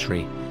 15th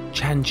century,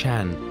 Chan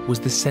Chan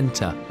was the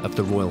centre of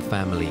the royal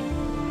family,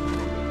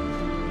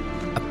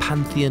 a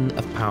pantheon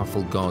of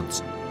powerful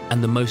gods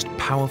and the most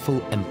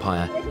powerful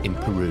empire in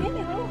Peru.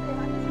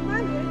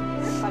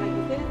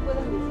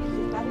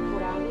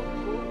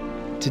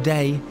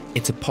 Today,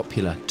 it's a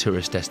popular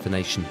tourist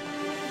destination.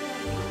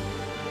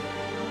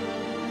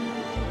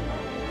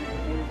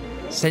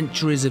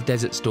 Centuries of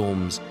desert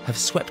storms have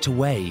swept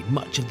away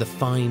much of the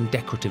fine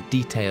decorative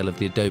detail of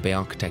the adobe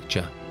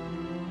architecture,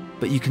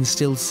 but you can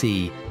still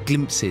see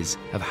glimpses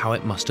of how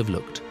it must have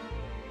looked.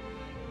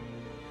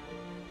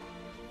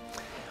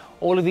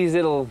 All of these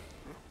little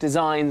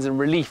designs and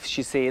reliefs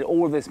you see in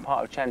all of this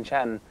part of Chan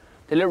Chan,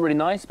 they look really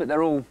nice, but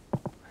they're all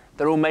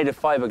made of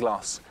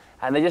fiberglass.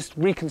 And they're just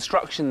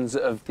reconstructions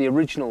of the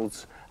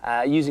originals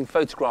using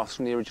photographs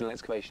from the original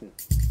excavation.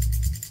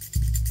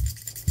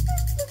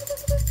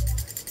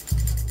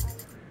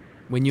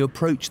 When you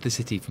approach the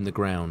city from the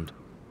ground,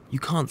 you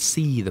can't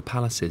see the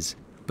palaces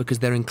because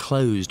they're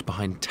enclosed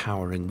behind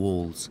towering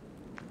walls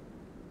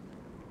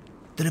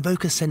that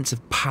evoke a sense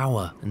of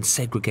power and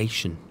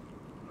segregation.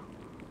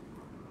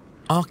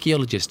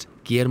 Archaeologist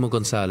Guillermo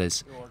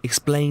González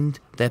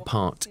explained their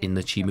part in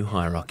the Chimu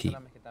hierarchy.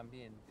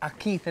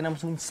 Aquí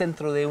tenemos un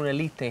centro de una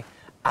élite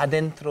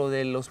adentro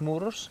de los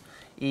muros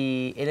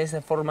y en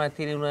esa forma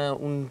tiene una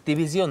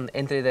división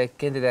entre la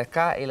gente de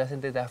acá y la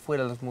gente de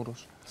afuera de los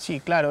muros. Sí,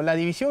 claro, la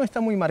división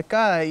está muy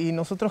marcada y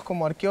nosotros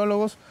como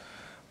arqueólogos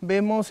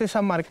vemos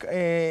esas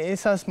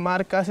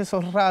marcas,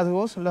 esos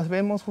rasgos, las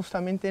vemos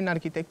justamente en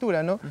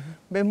arquitectura, ¿no?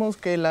 Vemos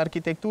que la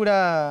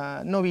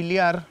arquitectura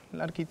nobiliar,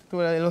 la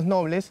arquitectura de los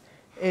nobles,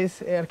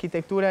 es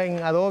arquitectura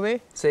en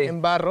adobe,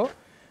 en barro,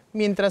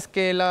 mientras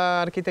que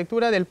la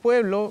arquitectura del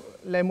pueblo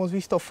la hemos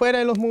visto fuera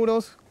de los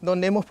muros,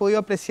 donde hemos podido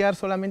apreciar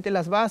solamente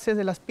las bases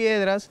de las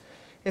piedras.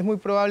 Es muy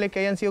probable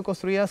que hayan sido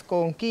construidas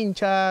con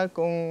quincha,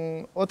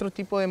 con otro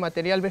tipo de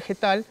material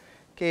vegetal,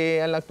 que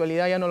en la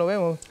actualidad ya no lo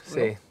vemos, ¿no?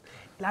 Sí.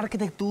 La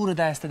arquitectura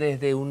da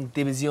desde una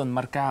división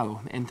marcada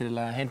entre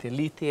la gente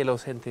elite y la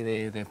gente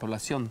de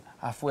población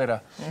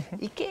afuera.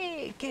 ¿Y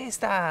qué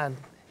está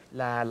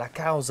la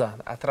causa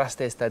atrás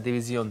de esta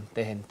división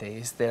de gente?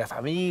 ¿Es de la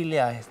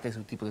familia? ¿Es de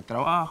su tipo de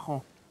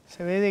trabajo?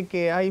 Se ve de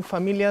que hay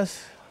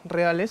familias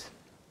reales,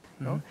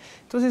 ¿no?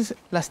 Entonces,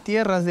 las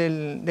tierras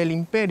del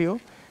imperio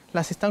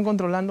las están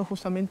controlando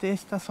justamente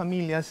estas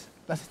familias,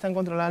 las están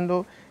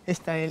controlando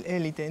esta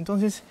élite.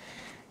 Entonces,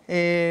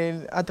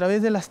 a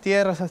través de las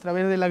tierras, a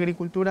través de la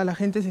agricultura, la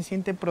gente se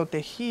siente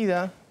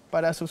protegida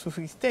para su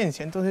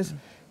subsistencia. Entonces,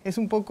 es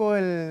un poco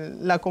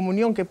la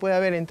comunión que puede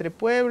haber entre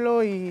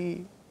pueblo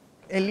y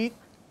élite,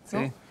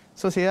 ¿no? Sí.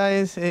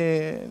 Sociedades,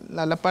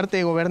 la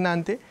parte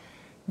gobernante.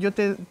 Yo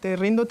te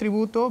rindo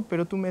tributo,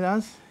 pero tú me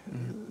das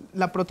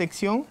la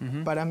protección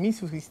para mi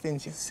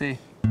subsistencia. Sí.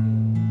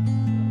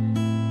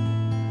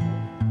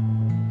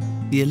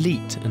 The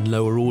elite and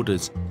lower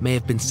orders may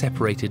have been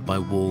separated by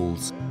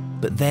walls,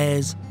 but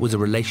theirs was a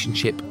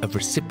relationship of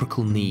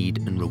reciprocal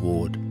need and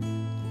reward.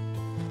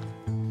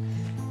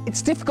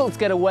 It's difficult to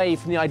get away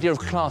from the idea of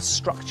class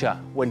structure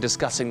when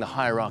discussing the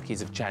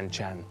hierarchies of Chan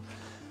Chan.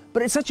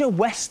 But it's such a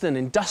Western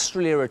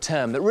industrial era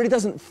term that really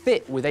doesn't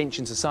fit with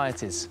ancient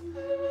societies.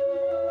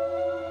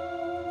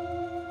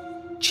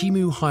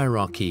 Chimu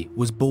hierarchy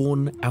was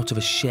born out of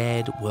a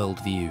shared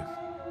worldview.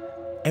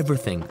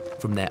 Everything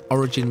from their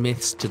origin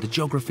myths to the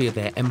geography of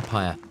their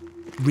empire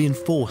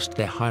reinforced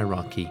their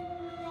hierarchy.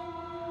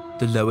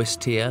 The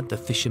lowest tier, the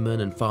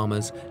fishermen and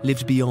farmers,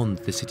 lived beyond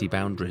the city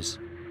boundaries.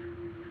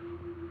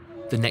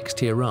 The next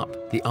tier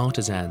up, the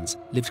artisans,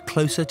 lived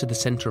closer to the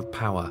centre of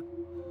power,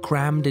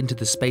 crammed into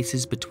the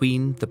spaces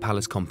between the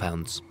palace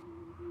compounds.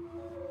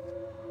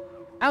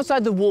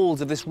 Outside the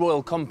walls of this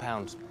royal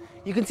compound,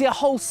 you can see a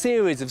whole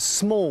series of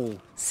small,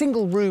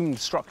 single-roomed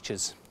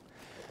structures.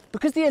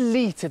 Because the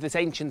elite of this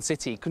ancient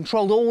city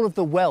controlled all of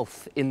the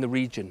wealth in the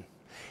region,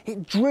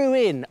 it drew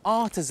in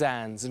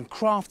artisans and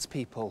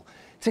craftspeople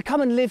to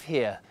come and live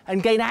here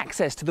and gain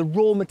access to the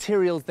raw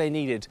materials they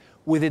needed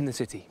within the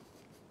city.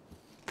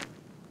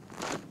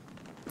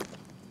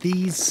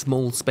 These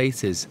small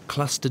spaces,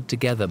 clustered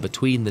together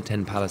between the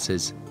 10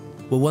 palaces,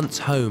 were once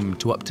home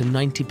to up to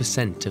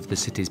 90% of the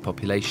city's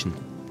population.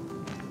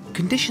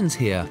 Conditions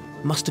here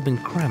must have been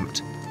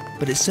cramped,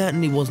 but it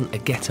certainly wasn't a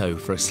ghetto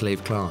for a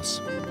slave class.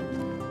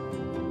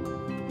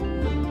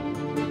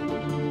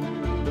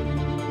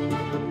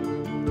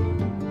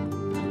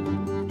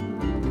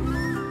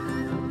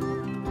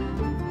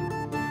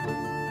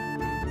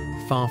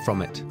 Far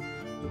from it.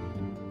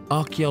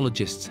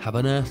 Archaeologists have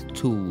unearthed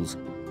tools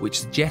which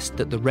suggest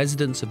that the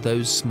residents of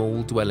those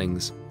small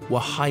dwellings were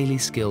highly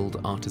skilled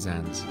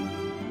artisans.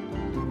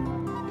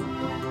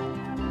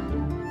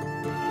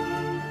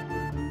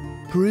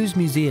 Peru's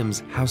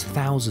museums house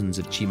thousands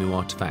of Chimor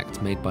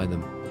artifacts made by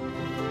them.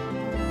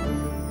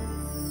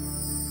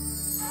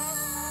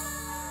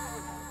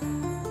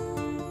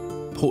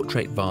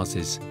 Portrait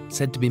vases,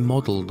 said to be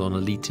modelled on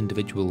elite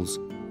individuals,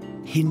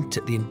 hint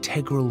at the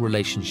integral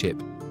relationship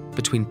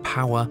between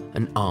power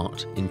and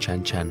art in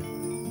Chan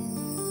Chan.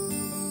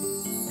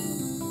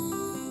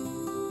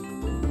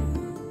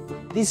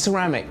 These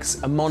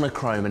ceramics are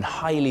monochrome and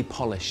highly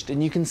polished,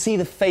 and you can see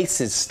the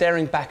faces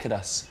staring back at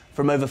us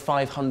from over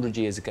 500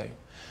 years ago.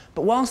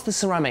 But whilst the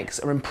ceramics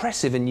are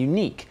impressive and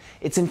unique,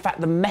 it's in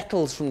fact the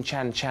metals from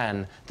Chan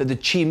Chan that the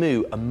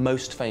Chimor are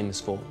most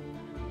famous for.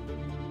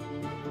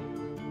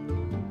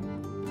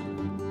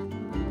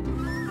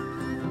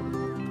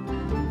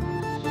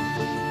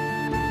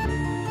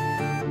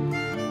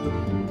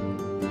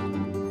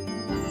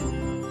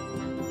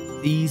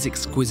 These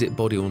exquisite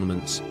body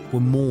ornaments were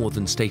more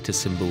than status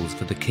symbols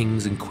for the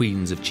kings and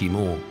queens of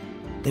Chimor.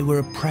 They were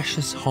a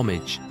precious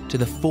homage to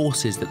the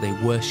forces that they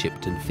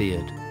worshipped and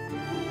feared.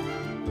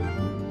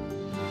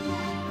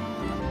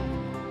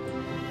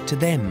 To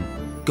them,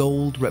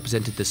 gold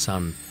represented the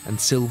sun and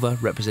silver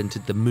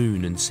represented the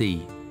moon and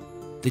sea.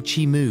 The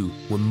Chimor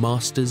were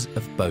masters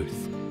of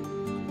both.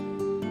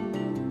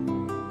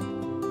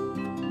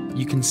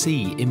 You can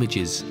see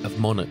images of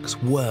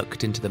monarchs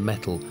worked into the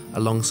metal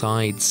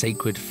alongside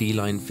sacred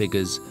feline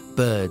figures,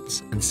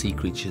 birds and sea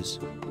creatures.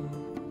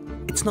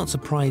 It's not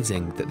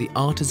surprising that the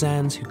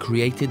artisans who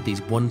created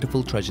these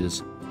wonderful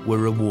treasures were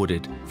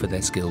rewarded for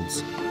their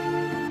skills.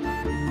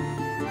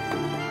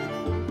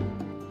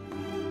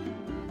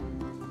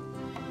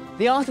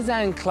 The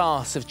artisan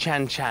class of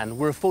Chan Chan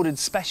were afforded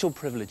special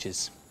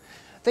privileges.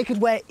 They could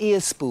wear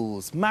ear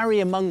spools, marry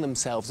among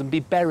themselves and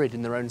be buried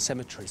in their own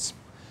cemeteries.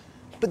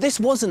 But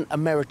this wasn't a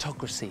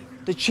meritocracy.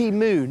 The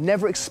Chimor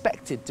never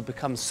expected to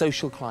become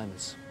social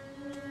climbers.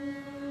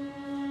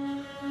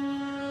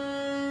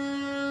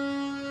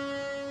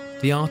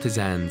 The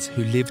artisans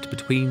who lived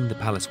between the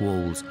palace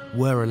walls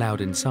were allowed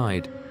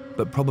inside,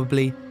 but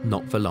probably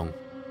not for long.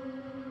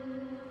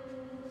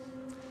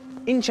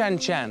 In Chan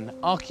Chan,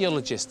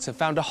 archaeologists have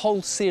found a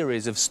whole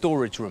series of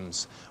storage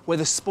rooms where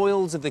the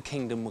spoils of the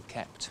kingdom were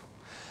kept.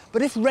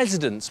 But if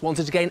residents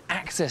wanted to gain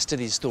access to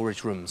these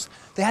storage rooms,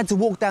 they had to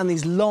walk down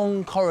these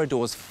long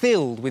corridors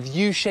filled with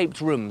U-shaped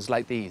rooms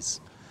like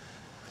these.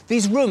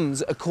 These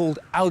rooms are called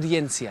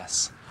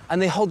audiencias,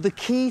 and they hold the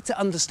key to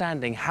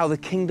understanding how the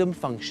kingdom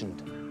functioned.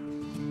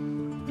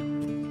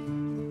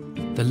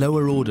 The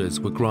lower orders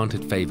were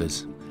granted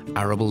favours,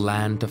 arable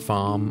land to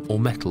farm or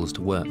metals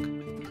to work,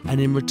 and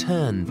in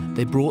return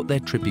they brought their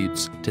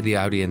tributes to the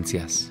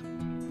audiencias.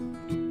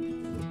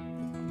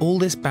 All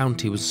this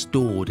bounty was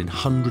stored in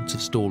hundreds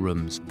of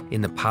storerooms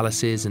in the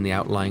palaces and the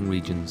outlying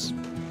regions.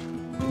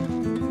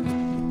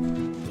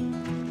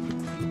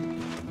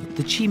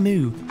 The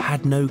Chimor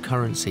had no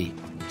currency,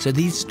 so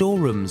these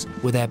storerooms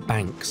were their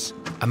banks,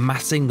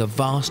 amassing the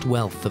vast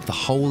wealth of the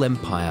whole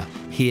empire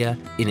here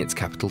in its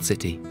capital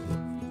city.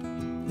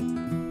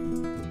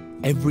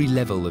 Every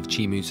level of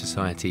Chimor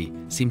society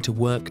seemed to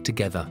work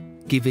together,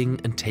 giving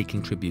and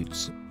taking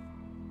tributes.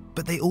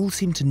 But they all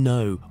seemed to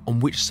know on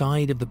which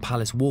side of the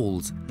palace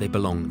walls they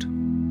belonged.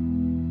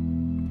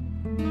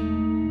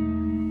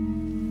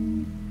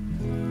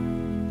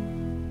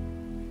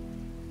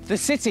 The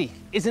city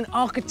is an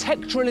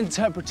architectural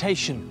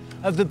interpretation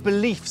of the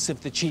beliefs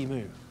of the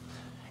Chimor.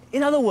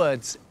 In other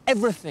words,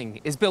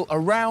 everything is built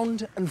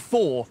around and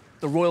for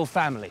the royal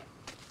family.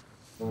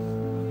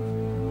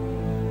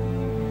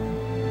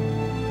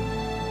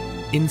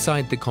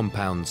 Inside the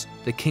compounds,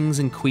 the kings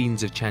and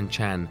queens of Chan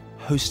Chan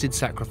hosted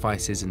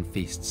sacrifices and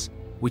feasts,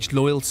 which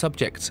loyal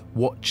subjects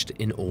watched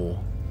in awe.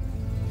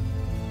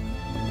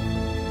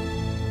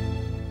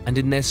 and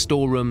in their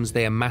storerooms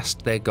they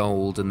amassed their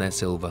gold and their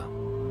silver.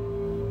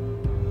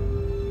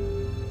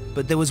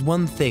 But there was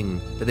one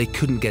thing that they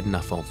couldn't get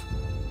enough of,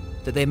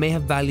 that they may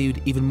have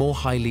valued even more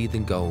highly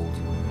than gold.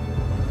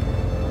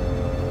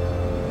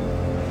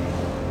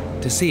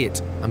 To see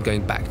it, I'm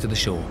going back to the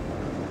shore.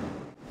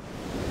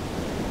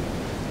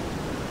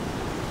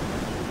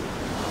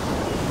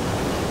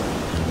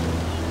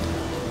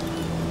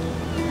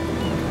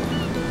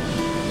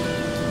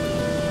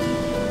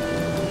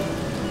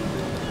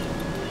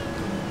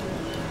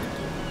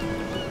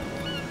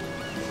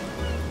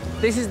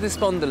 This is the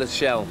spondylus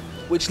shell,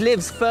 which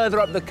lives further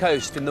up the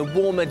coast in the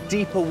warmer,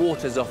 deeper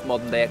waters off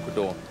modern-day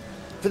Ecuador.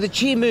 For the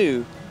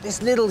Chimu,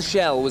 this little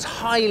shell was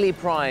highly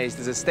prized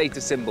as a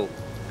status symbol.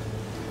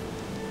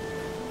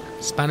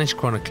 Spanish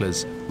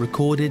chroniclers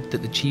recorded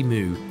that the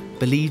Chimu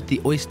believed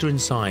the oyster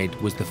inside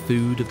was the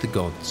food of the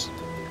gods.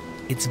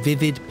 Its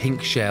vivid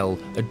pink shell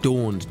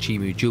adorned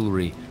Chimu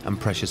jewellery and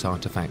precious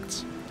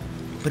artefacts.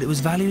 But it was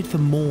valued for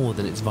more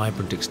than its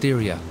vibrant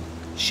exterior.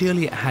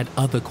 Surely it had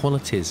other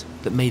qualities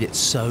that made it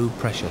so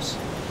precious.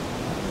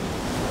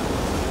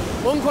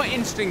 One quite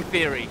interesting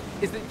theory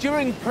is that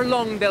during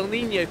prolonged El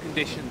Niño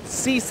conditions,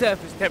 sea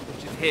surface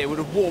temperatures here would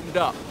have warmed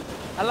up,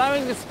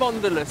 allowing the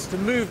spondylus to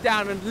move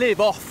down and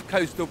live off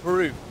coastal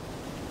Peru.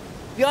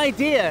 The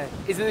idea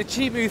is that the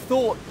Chimu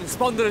thought the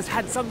spondylus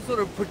had some sort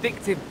of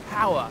predictive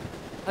power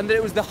and that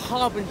it was the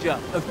harbinger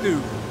of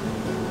doom.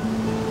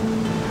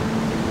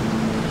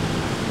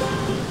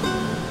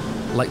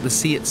 Like the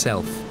sea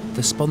itself,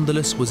 the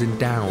spondylus was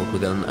endowed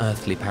with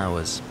unearthly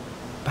powers.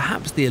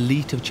 Perhaps the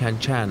elite of Chan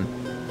Chan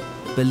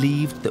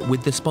believed that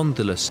with the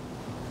spondylus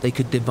they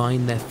could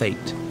divine their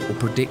fate or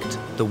predict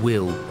the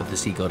will of the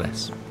sea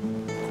goddess.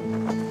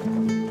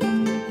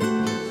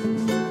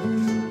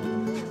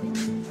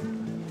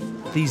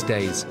 These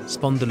days,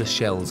 spondylus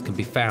shells can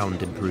be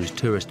found in Peru's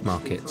tourist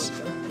markets,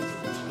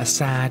 a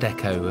sad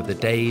echo of the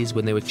days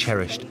when they were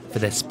cherished for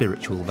their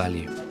spiritual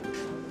value.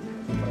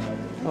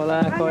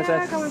 Hola, ¿cómo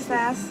estás? ¿Cómo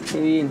estás?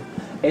 Qué bien.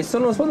 ¿Estos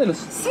son los spondylus?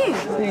 Sí.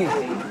 Sí.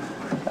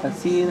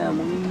 Así era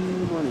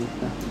muy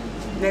bonita.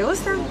 ¿Le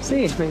gusta?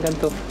 Sí, me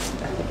encantó.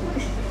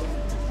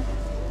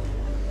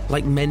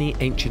 Like many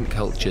ancient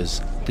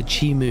cultures, the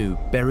Chimu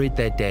buried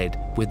their dead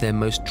with their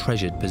most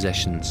treasured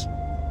possessions.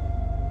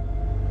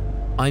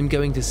 I'm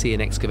going to see an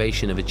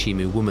excavation of a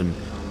Chimu woman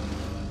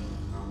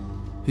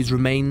whose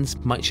remains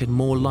might shed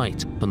more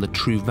light on the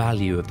true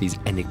value of these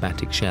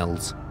enigmatic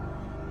shells.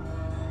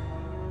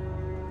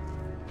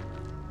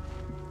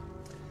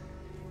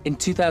 In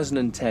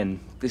 2010,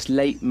 this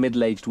late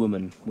middle-aged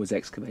woman was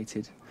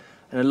excavated,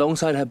 and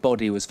alongside her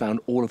body was found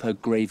all of her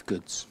grave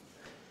goods.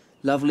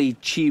 Lovely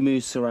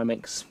Chimu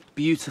ceramics,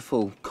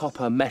 beautiful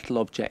copper metal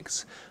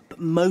objects, but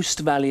most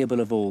valuable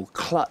of all,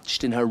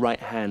 clutched in her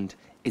right hand,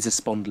 is a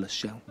spondylus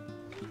shell.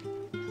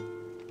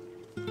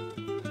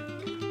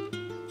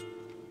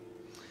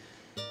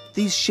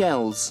 These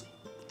shells,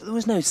 there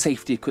was no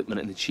safety equipment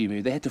in the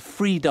Chimu. They had to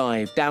free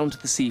dive down to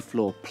the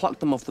seafloor, pluck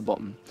them off the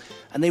bottom,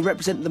 and they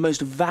represent the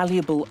most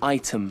valuable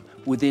item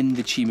within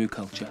the Chimu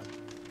culture.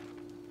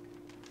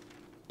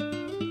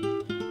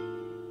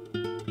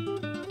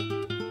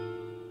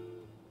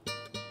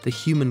 The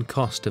human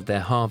cost of their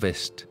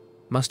harvest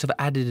must have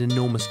added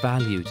enormous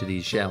value to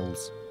these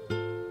shells.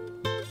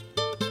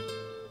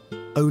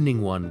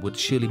 Owning one would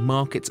surely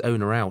mark its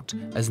owner out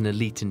as an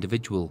elite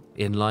individual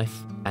in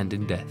life and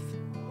in death.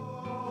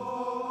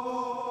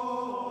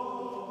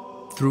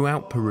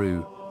 Throughout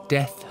Peru,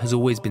 death has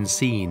always been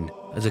seen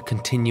as a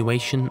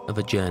continuation of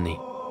a journey.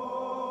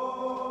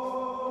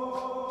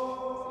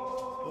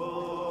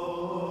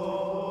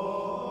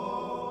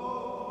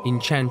 In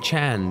Chan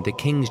Chan, the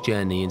king's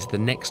journey into the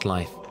next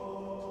life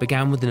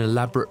began with an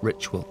elaborate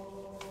ritual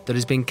that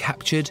has been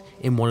captured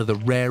in one of the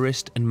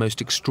rarest and most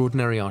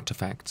extraordinary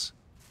artifacts,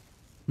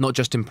 not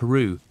just in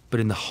Peru, but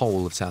in the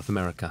whole of South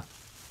America.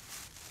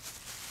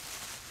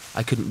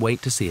 I couldn't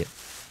wait to see it.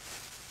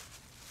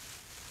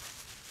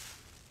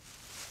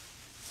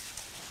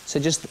 So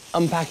just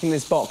unpacking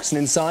this box, and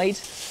inside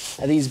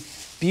are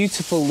these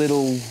beautiful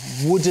little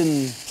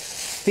wooden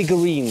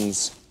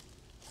figurines.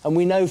 And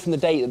we know from the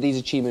date that these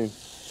are Chimu.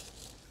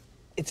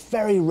 It's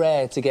very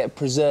rare to get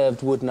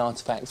preserved wooden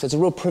artifacts. So it's a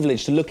real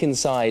privilege to look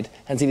inside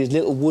and see these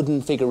little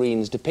wooden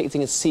figurines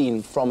depicting a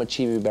scene from a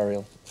Chimu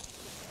burial.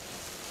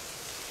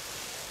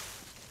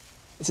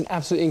 It's an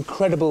absolutely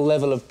incredible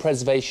level of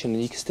preservation,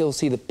 and you can still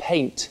see the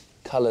paint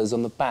colours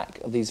on the back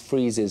of these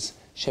friezes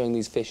showing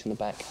these fish in the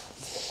back.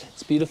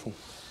 It's beautiful.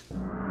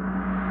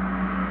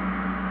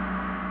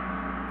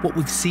 What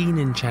we've seen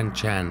in Chan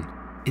Chan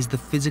is the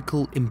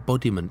physical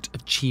embodiment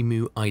of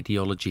Chimu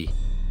ideology,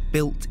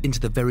 built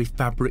into the very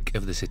fabric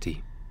of the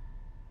city.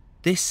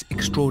 This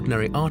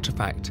extraordinary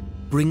artifact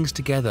brings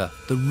together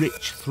the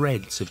rich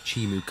threads of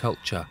Chimu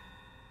culture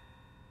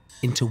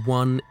into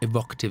one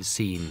evocative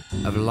scene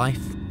of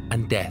life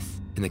and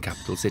death in the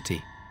capital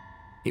city.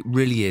 It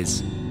really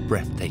is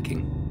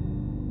breathtaking.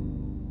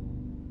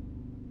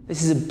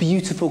 This is a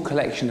beautiful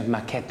collection of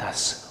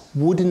maquetas,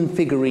 wooden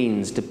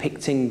figurines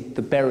depicting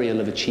the burial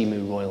of a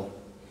Chimu royal.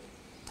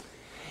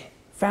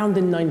 Found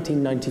in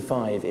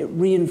 1995, it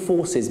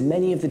reinforces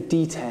many of the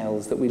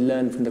details that we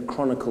learned from the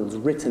chronicles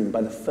written by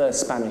the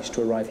first Spanish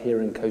to arrive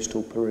here in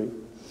coastal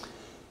Peru.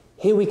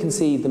 Here we can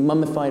see the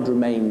mummified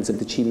remains of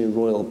the Chimor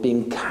royal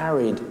being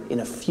carried in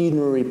a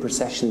funerary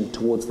procession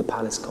towards the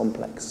palace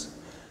complex.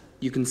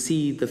 You can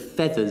see the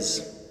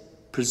feathers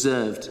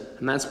preserved,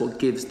 and that's what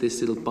gives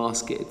this little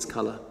basket its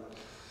colour.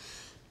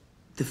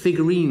 The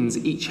figurines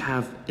each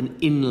have an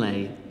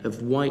inlay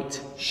of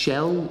white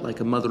shell,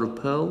 like a mother of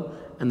pearl,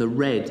 and the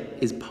red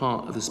is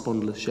part of the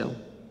spondylus shell.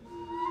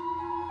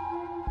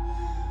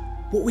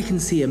 What we can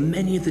see are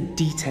many of the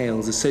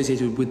details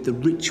associated with the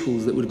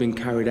rituals that would have been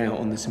carried out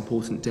on this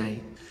important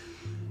day.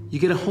 You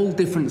get a whole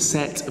different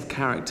set of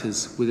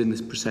characters within this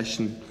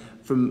procession,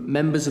 from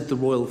members of the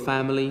royal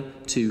family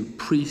to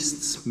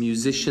priests,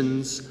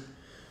 musicians.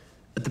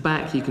 At the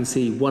back you can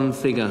see one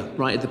figure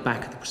right at the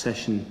back of the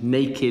procession,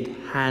 naked,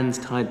 hands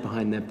tied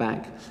behind their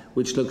back,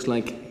 which looks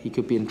like he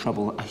could be in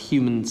trouble, a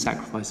human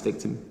sacrifice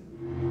victim.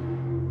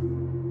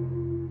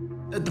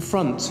 At the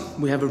front,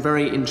 we have a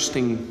very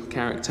interesting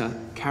character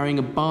carrying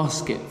a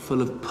basket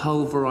full of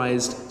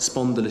pulverized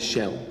spondylus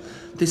shell.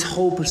 This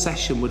whole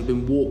procession would have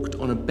been walked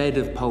on a bed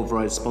of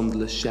pulverized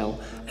spondylus shell.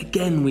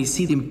 Again, we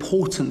see the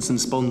importance of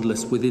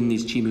spondylus within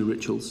these Chimor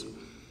rituals.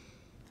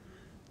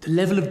 The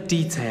level of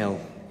detail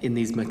in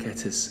these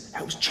maquettes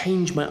helps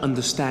change my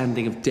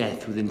understanding of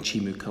death within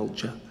Chimor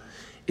culture.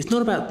 It's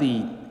not about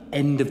the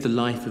end of the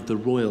life of the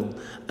royal,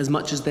 as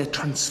much as their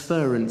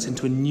transference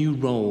into a new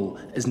role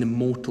as an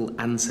immortal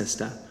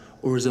ancestor,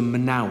 or as a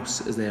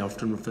Manaus, as they are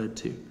often referred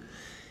to.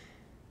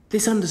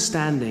 This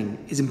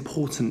understanding is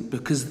important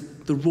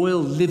because the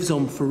royal lives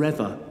on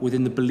forever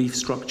within the belief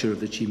structure of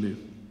the Chimor.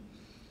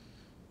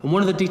 And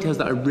one of the details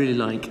that I really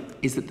like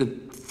is that the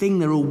thing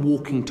they're all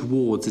walking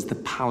towards is the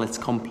palace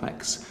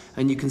complex,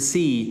 and you can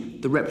see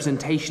the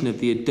representation of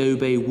the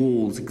adobe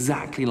walls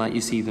exactly like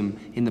you see them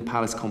in the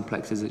palace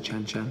complexes at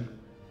Chan Chan.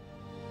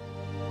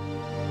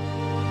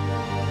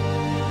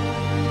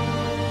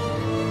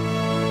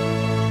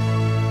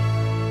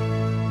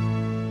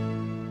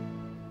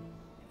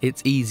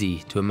 It's easy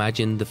to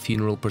imagine the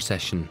funeral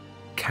procession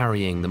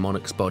carrying the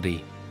monarch's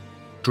body,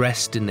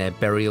 dressed in their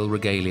burial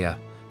regalia,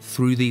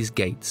 through these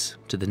gates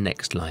to the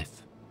next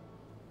life.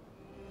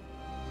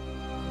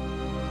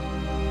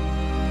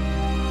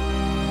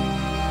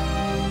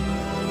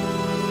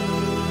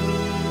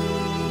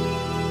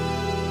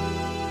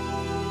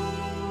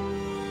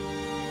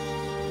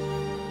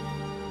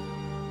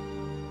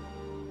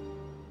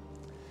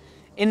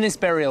 In this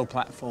burial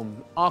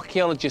platform,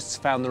 archaeologists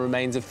found the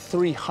remains of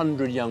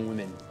 300 young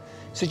women,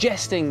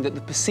 suggesting that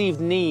the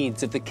perceived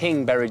needs of the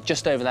king buried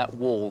just over that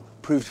wall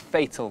proved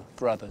fatal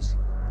for others.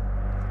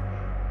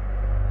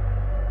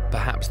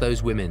 Perhaps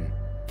those women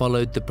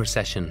followed the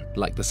procession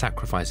like the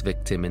sacrifice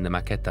victim in the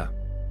maqueta,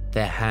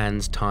 their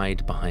hands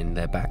tied behind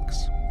their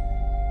backs.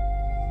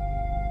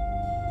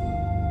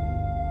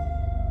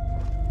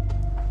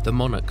 The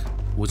monarch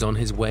was on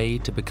his way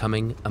to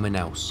becoming a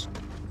Manaus,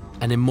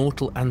 an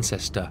immortal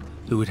ancestor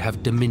who would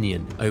have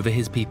dominion over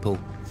his people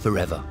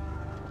forever.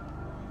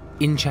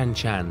 In Chan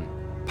Chan,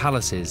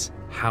 palaces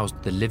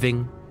housed the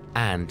living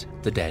and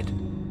the dead.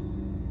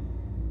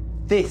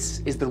 This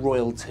is the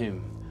royal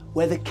tomb,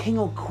 where the king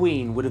or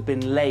queen would have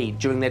been laid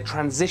during their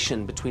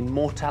transition between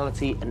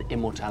mortality and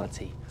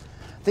immortality.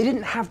 They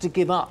didn't have to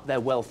give up their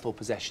wealth or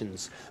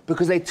possessions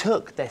because they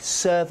took their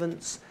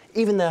servants,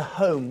 even their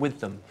home with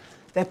them.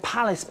 Their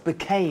palace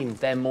became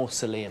their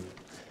mausoleum.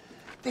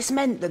 This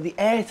meant that the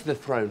heir to the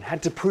throne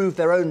had to prove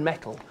their own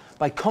mettle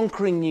by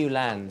conquering new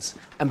lands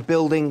and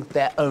building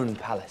their own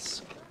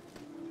palace.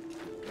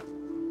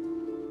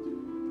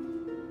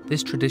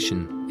 This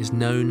tradition is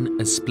known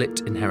as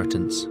split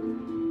inheritance.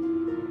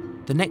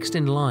 The next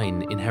in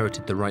line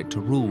inherited the right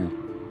to rule,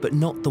 but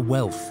not the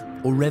wealth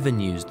or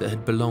revenues that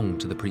had belonged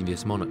to the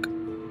previous monarch.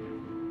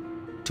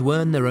 To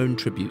earn their own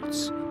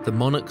tributes, the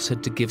monarchs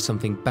had to give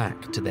something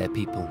back to their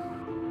people.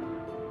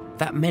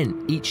 That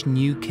meant each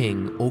new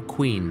king or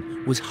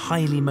queen was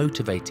highly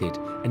motivated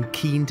and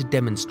keen to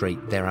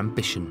demonstrate their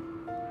ambition.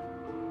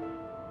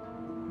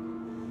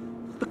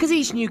 Because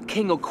each new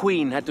king or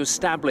queen had to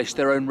establish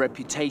their own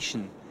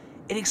reputation,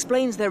 it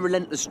explains their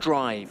relentless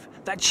drive,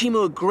 that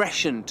Chimor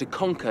aggression to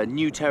conquer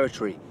new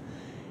territory.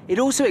 It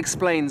also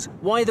explains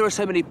why there are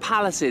so many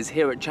palaces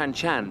here at Chan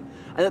Chan,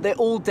 and that they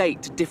all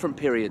date to different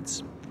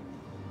periods.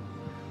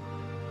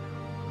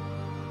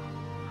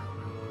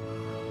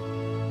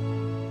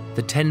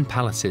 The 10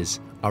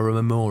 palaces are a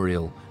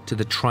memorial to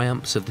the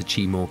triumphs of the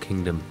Chimor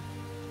kingdom,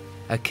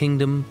 a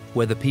kingdom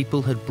where the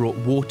people had brought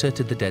water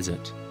to the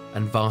desert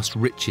and vast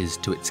riches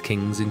to its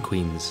kings and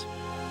queens,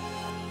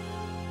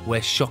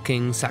 where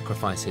shocking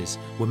sacrifices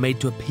were made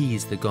to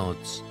appease the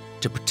gods,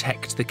 to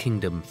protect the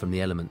kingdom from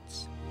the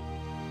elements.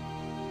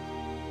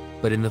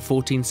 But in the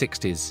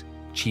 1460s,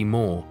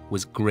 Chimor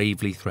was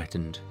gravely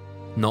threatened,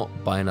 not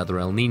by another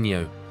El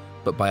Niño,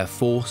 but by a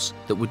force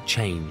that would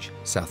change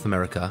South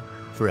America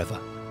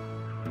forever.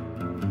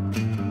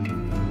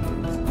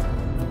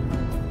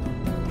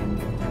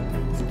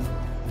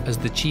 As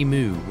the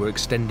Chimor were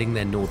extending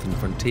their northern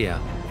frontier,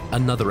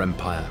 another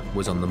empire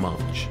was on the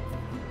march,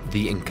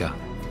 the Inca.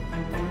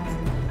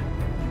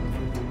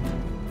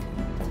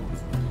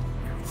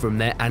 From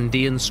their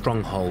Andean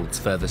strongholds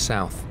further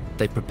south,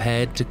 they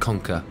prepared to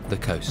conquer the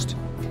coast.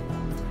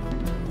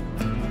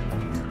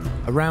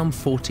 Around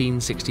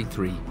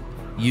 1463,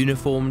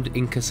 uniformed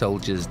Inca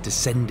soldiers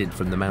descended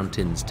from the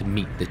mountains to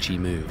meet the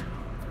Chimor.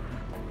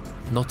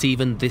 Not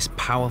even this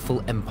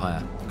powerful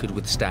empire could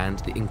withstand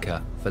the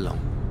Inca for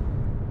long.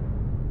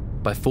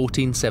 By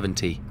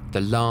 1470,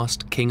 the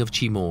last king of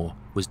Chimor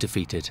was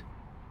defeated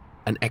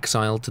and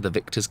exiled to the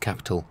victor's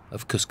capital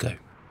of Cusco.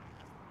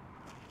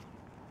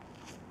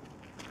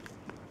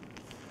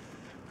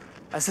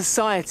 A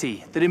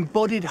society that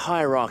embodied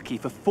hierarchy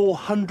for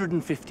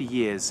 450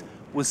 years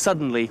was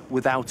suddenly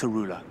without a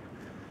ruler.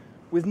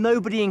 With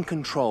nobody in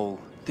control,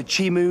 the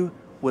Chimor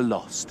were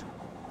lost.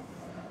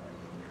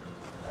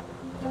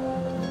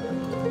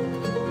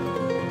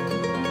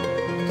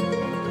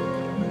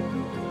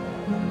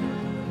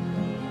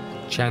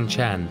 Chan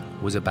Chan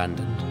was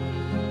abandoned,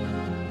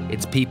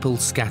 its people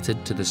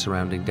scattered to the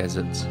surrounding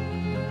deserts.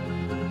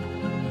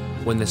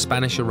 When the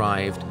Spanish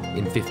arrived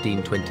in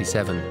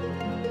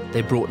 1527,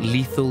 they brought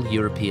lethal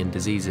European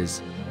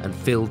diseases and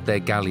filled their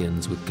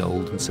galleons with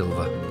gold and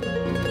silver.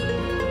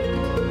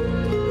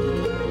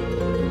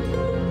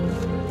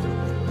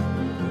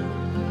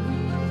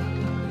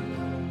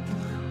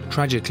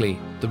 Tragically,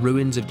 the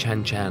ruins of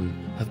Chan Chan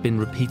have been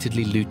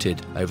repeatedly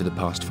looted over the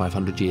past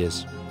 500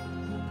 years.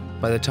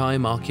 By the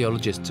time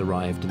archaeologists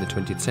arrived in the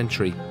 20th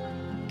century,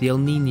 the El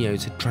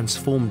Niños had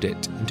transformed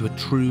it into a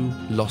true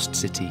lost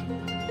city,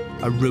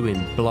 a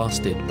ruin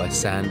blasted by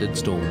sand and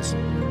storms.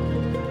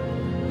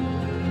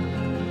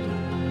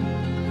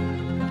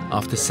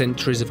 After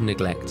centuries of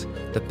neglect,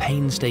 the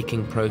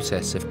painstaking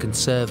process of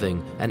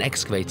conserving and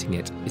excavating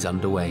it is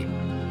underway.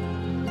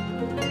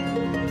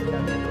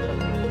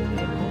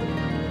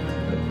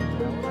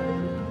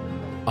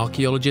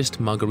 Archaeologist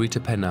Margarita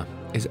Pena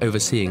is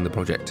overseeing the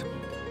project.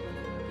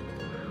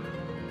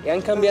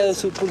 ¿Han cambiado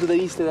su punto de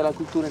vista de la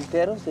cultura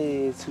entero,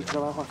 de su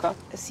trabajo acá?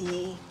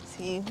 Sí,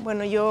 sí.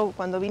 Bueno, yo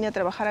cuando vine a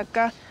trabajar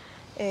acá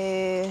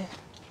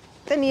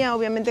tenía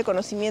obviamente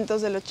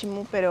conocimientos de los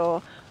Chimú,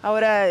 pero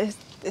ahora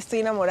estoy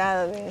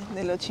enamorada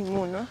de los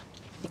Chimú, ¿no?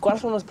 ¿Y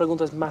cuáles son las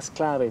preguntas más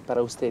clave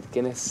para usted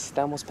que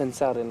necesitamos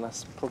pensar en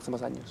los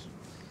próximos años?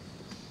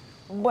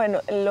 Bueno,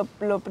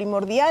 lo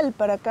primordial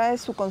para acá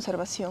es su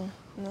conservación,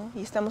 ¿no?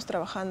 Y estamos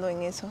trabajando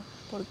en eso,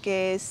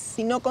 porque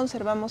si no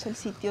conservamos el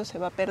sitio se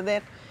va a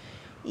perder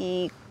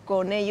y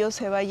con ello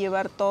se va a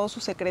llevar todos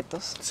sus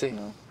secretos, sí,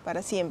 ¿no?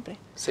 Para siempre.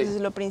 Sí.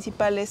 Entonces lo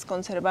principal es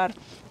conservar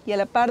y a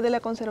la par de la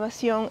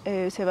conservación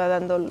se va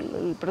dando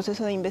el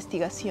proceso de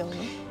investigación,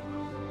 ¿no?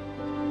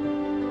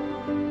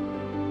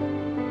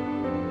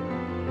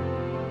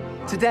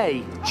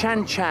 Today,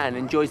 Chan Chan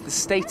enjoys the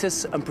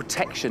status and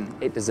protection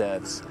it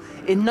deserves.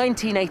 In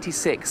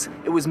 1986,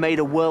 it was made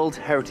a World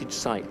Heritage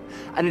Site,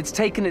 and it's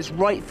taken its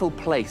rightful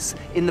place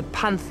in the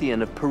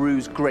pantheon of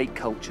Peru's great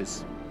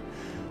cultures.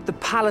 The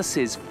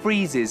palaces,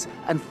 friezes,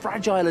 and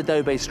fragile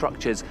adobe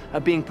structures are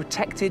being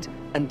protected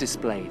and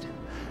displayed.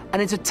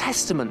 And it's a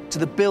testament to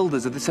the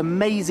builders of this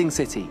amazing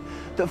city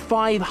that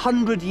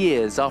 500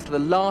 years after the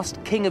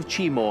last king of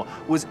Chimor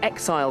was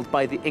exiled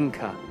by the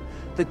Inca,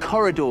 the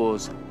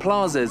corridors,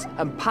 plazas,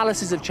 and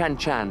palaces of Chan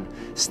Chan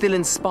still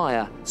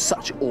inspire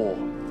such awe.